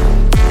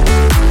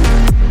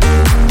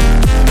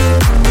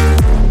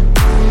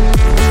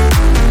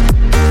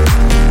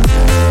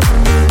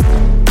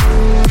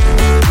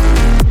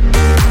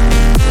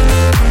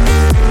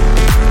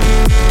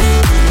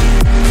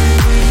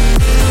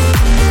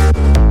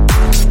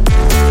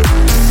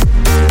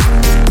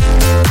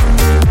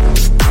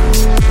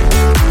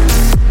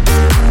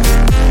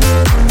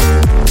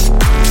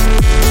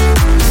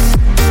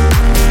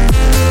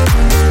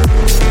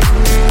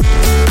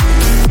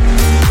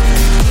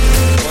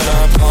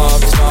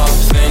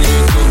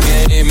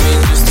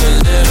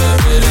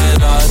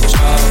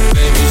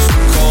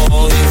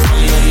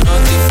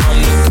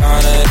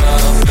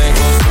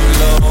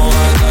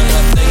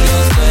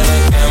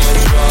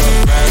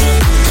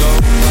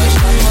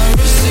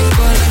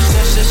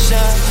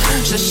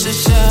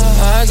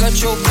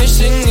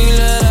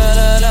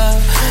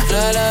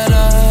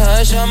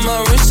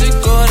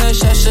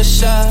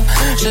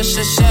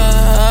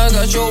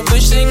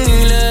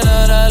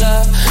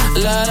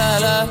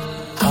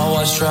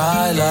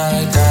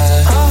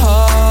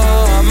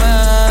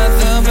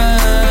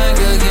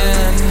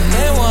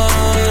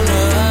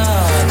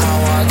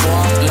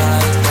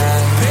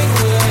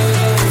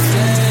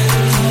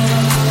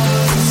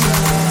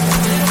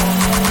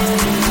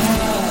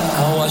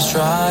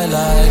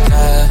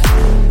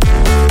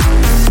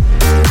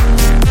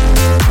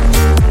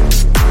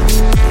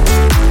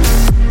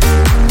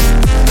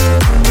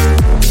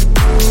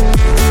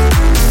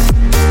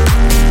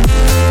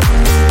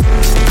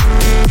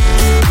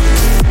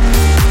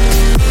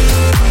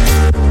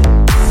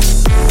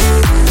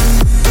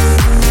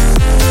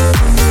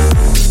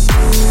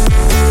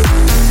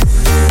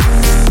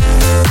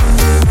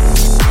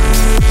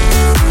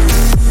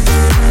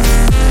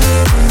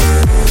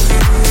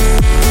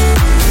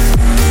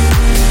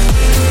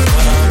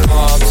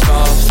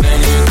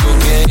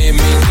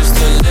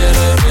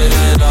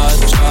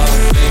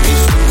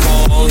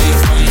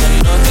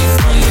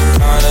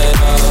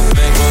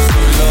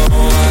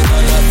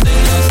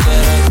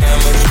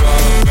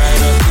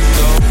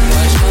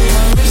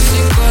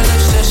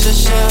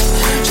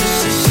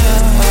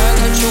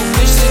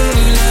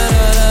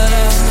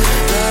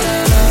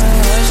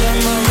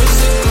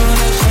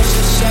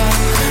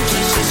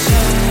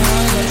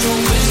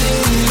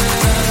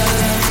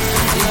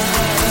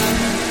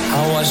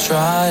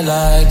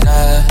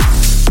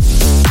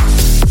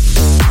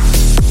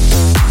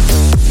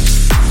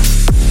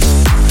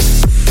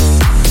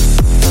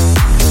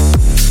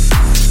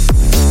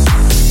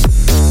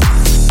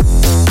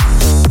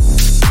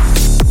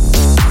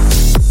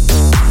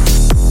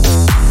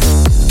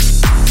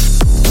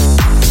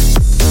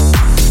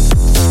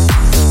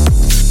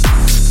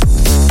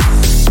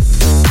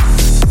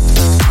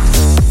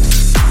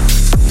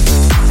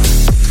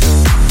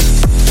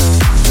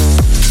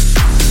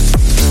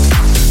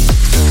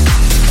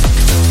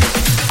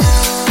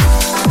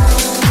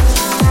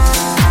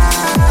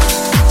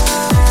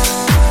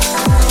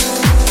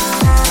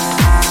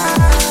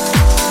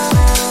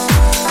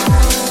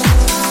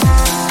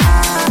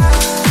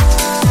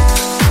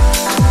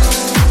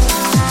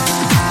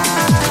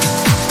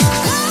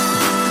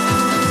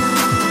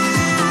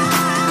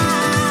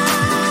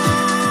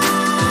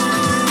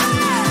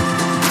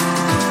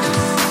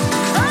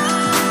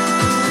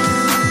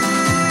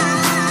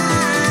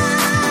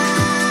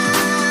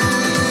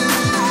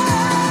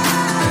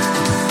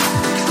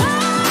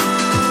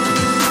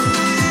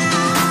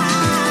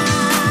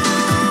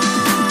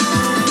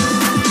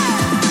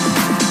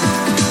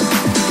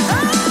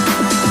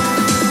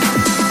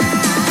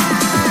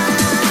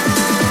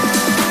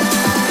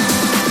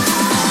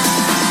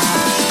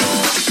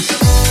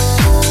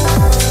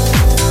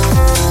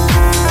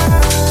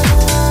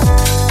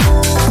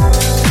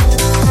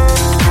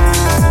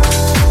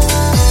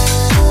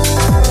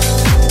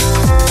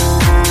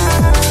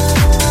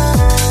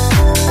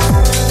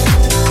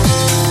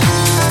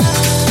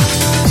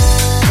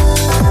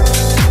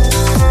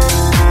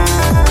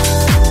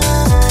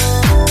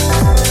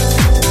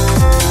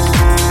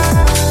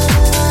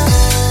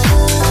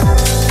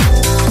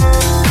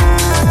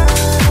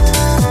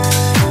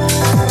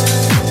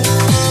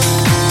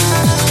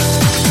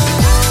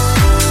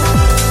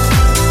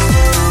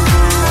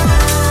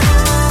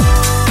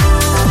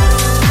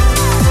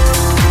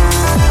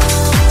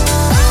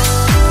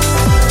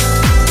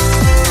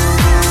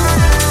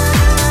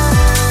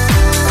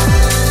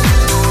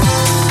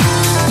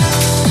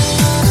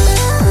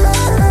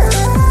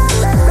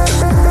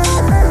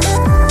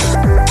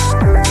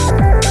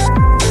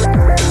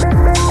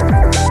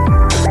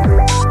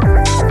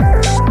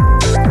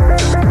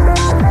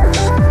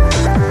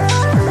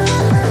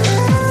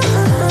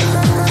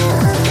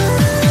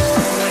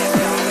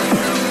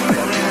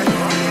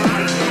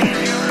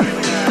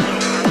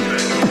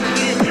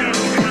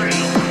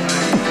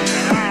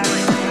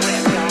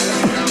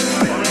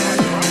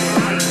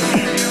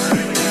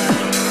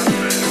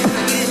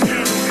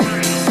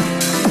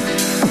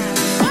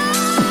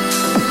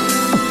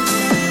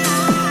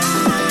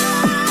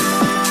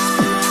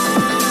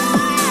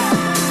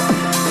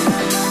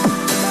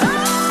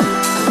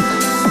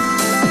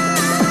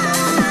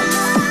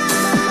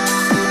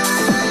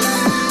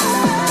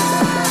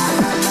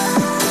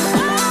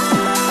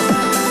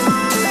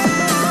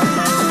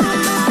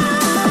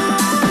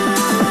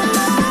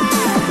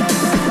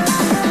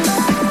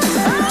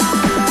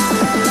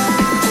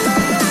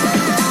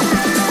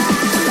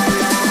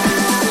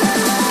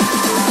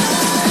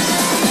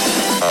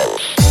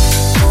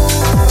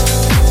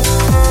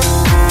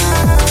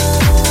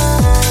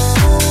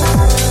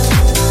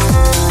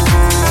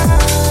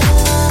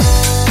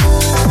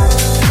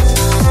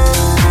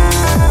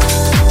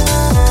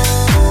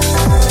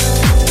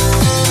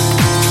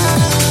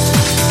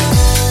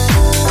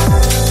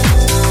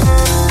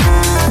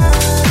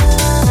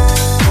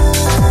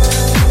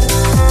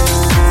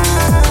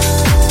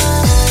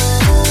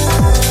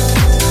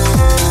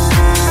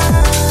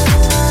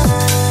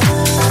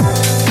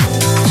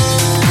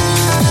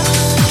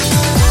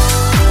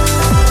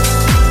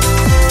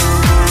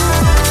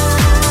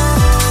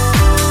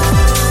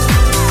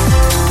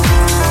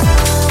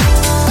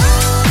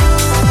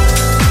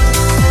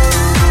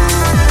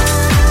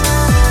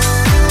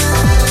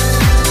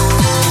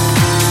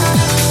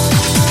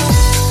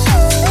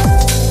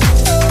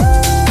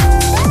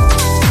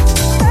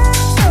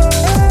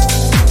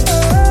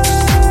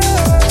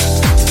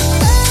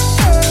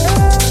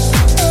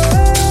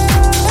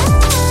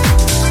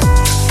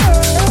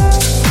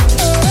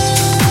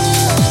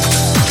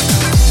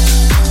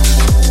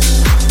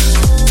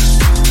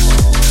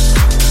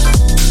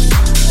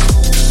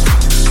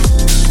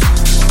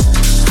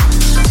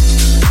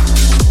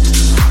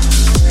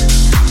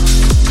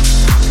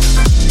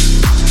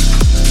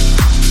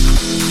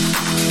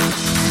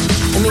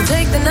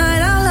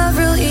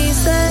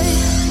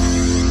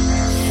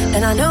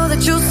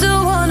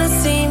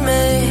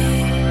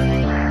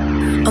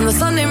 On the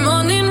Sunday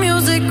morning,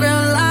 music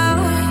real loud.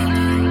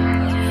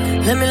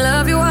 Let me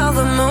love you while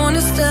the moon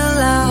is still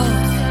out.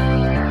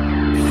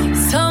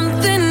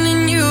 Something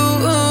in you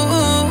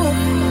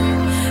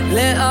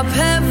lit up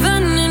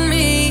heaven in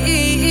me.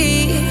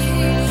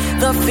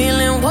 The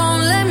feeling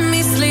won't let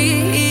me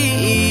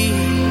sleep.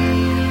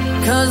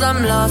 'Cause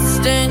I'm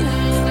lost in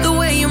the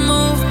way you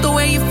move, the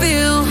way you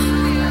feel.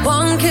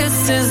 One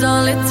kiss is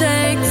all it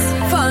takes.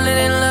 Falling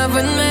in love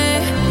with me.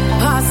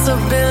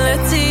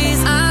 Possibilities,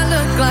 I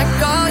look like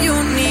all you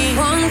need.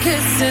 One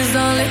kiss is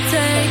all it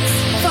takes.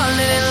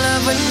 Falling in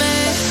love with me.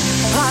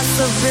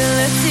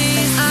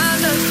 Possibilities, I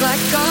look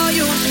like all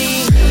you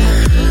need.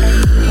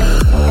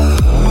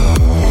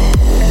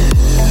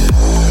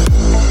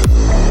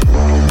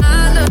 I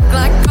look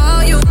like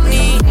all you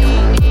need.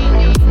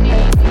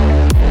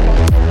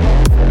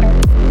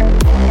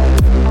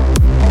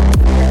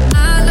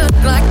 I look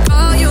like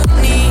all you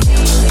need.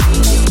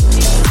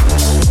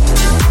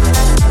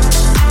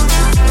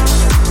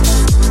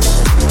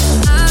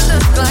 I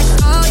look like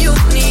all you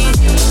need.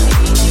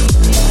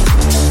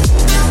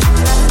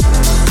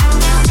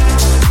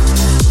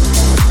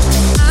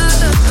 I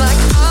look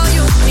like all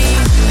you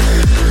need.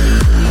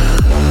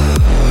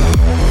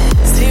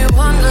 See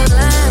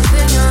wonderland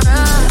in your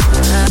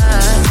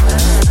eyes.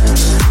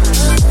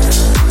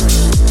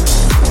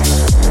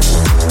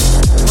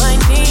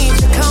 Might need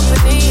your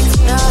company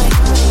tonight.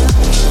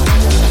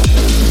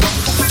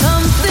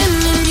 Something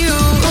in you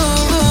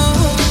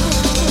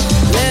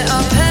lit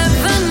up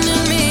heaven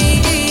in me.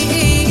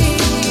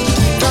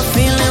 The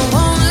feeling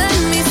won't let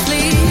me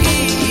sleep.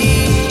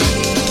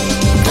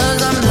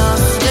 'Cause I'm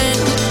lost in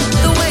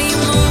the way you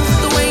move,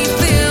 the way you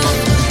feel.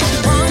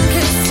 One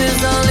kiss is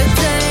all it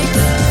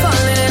takes.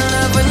 Falling in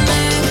love with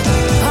me.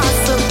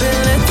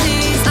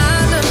 Possibilities, I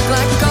look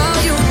like all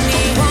you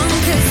need. One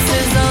kiss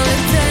is all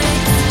it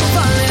takes.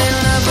 Falling in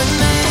love with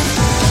me.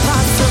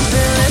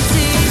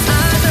 Possibilities,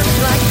 I look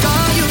like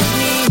all you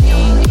need.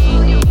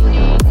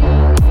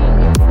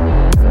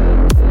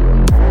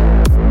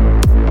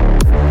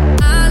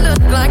 I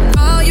look like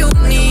all you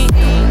need.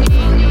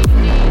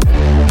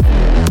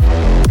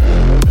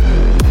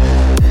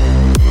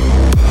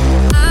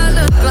 I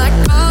look like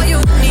all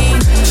you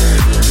need.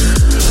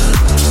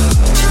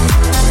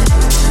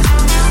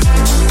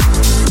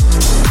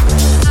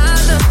 I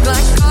look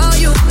like all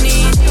you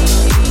need.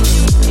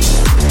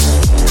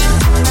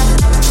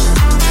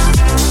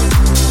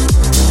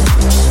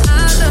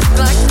 I look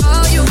like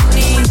all you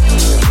need.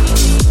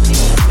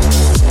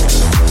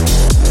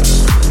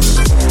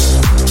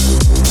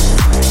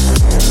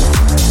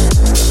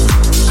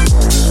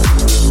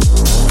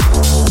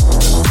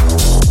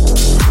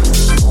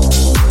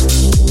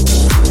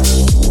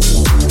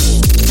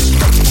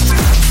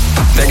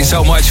 Thank you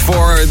so much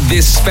for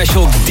this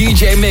special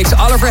DJ mix.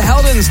 Oliver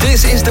Heldens,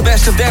 this is the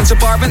Best of Dance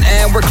Department,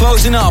 and we're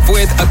closing off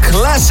with a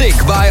classic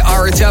by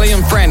our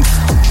Italian friend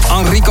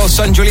Enrico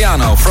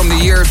Sangiuliano from the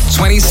year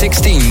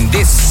 2016.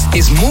 This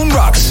is Moon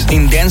Rocks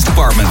in Dance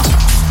Department.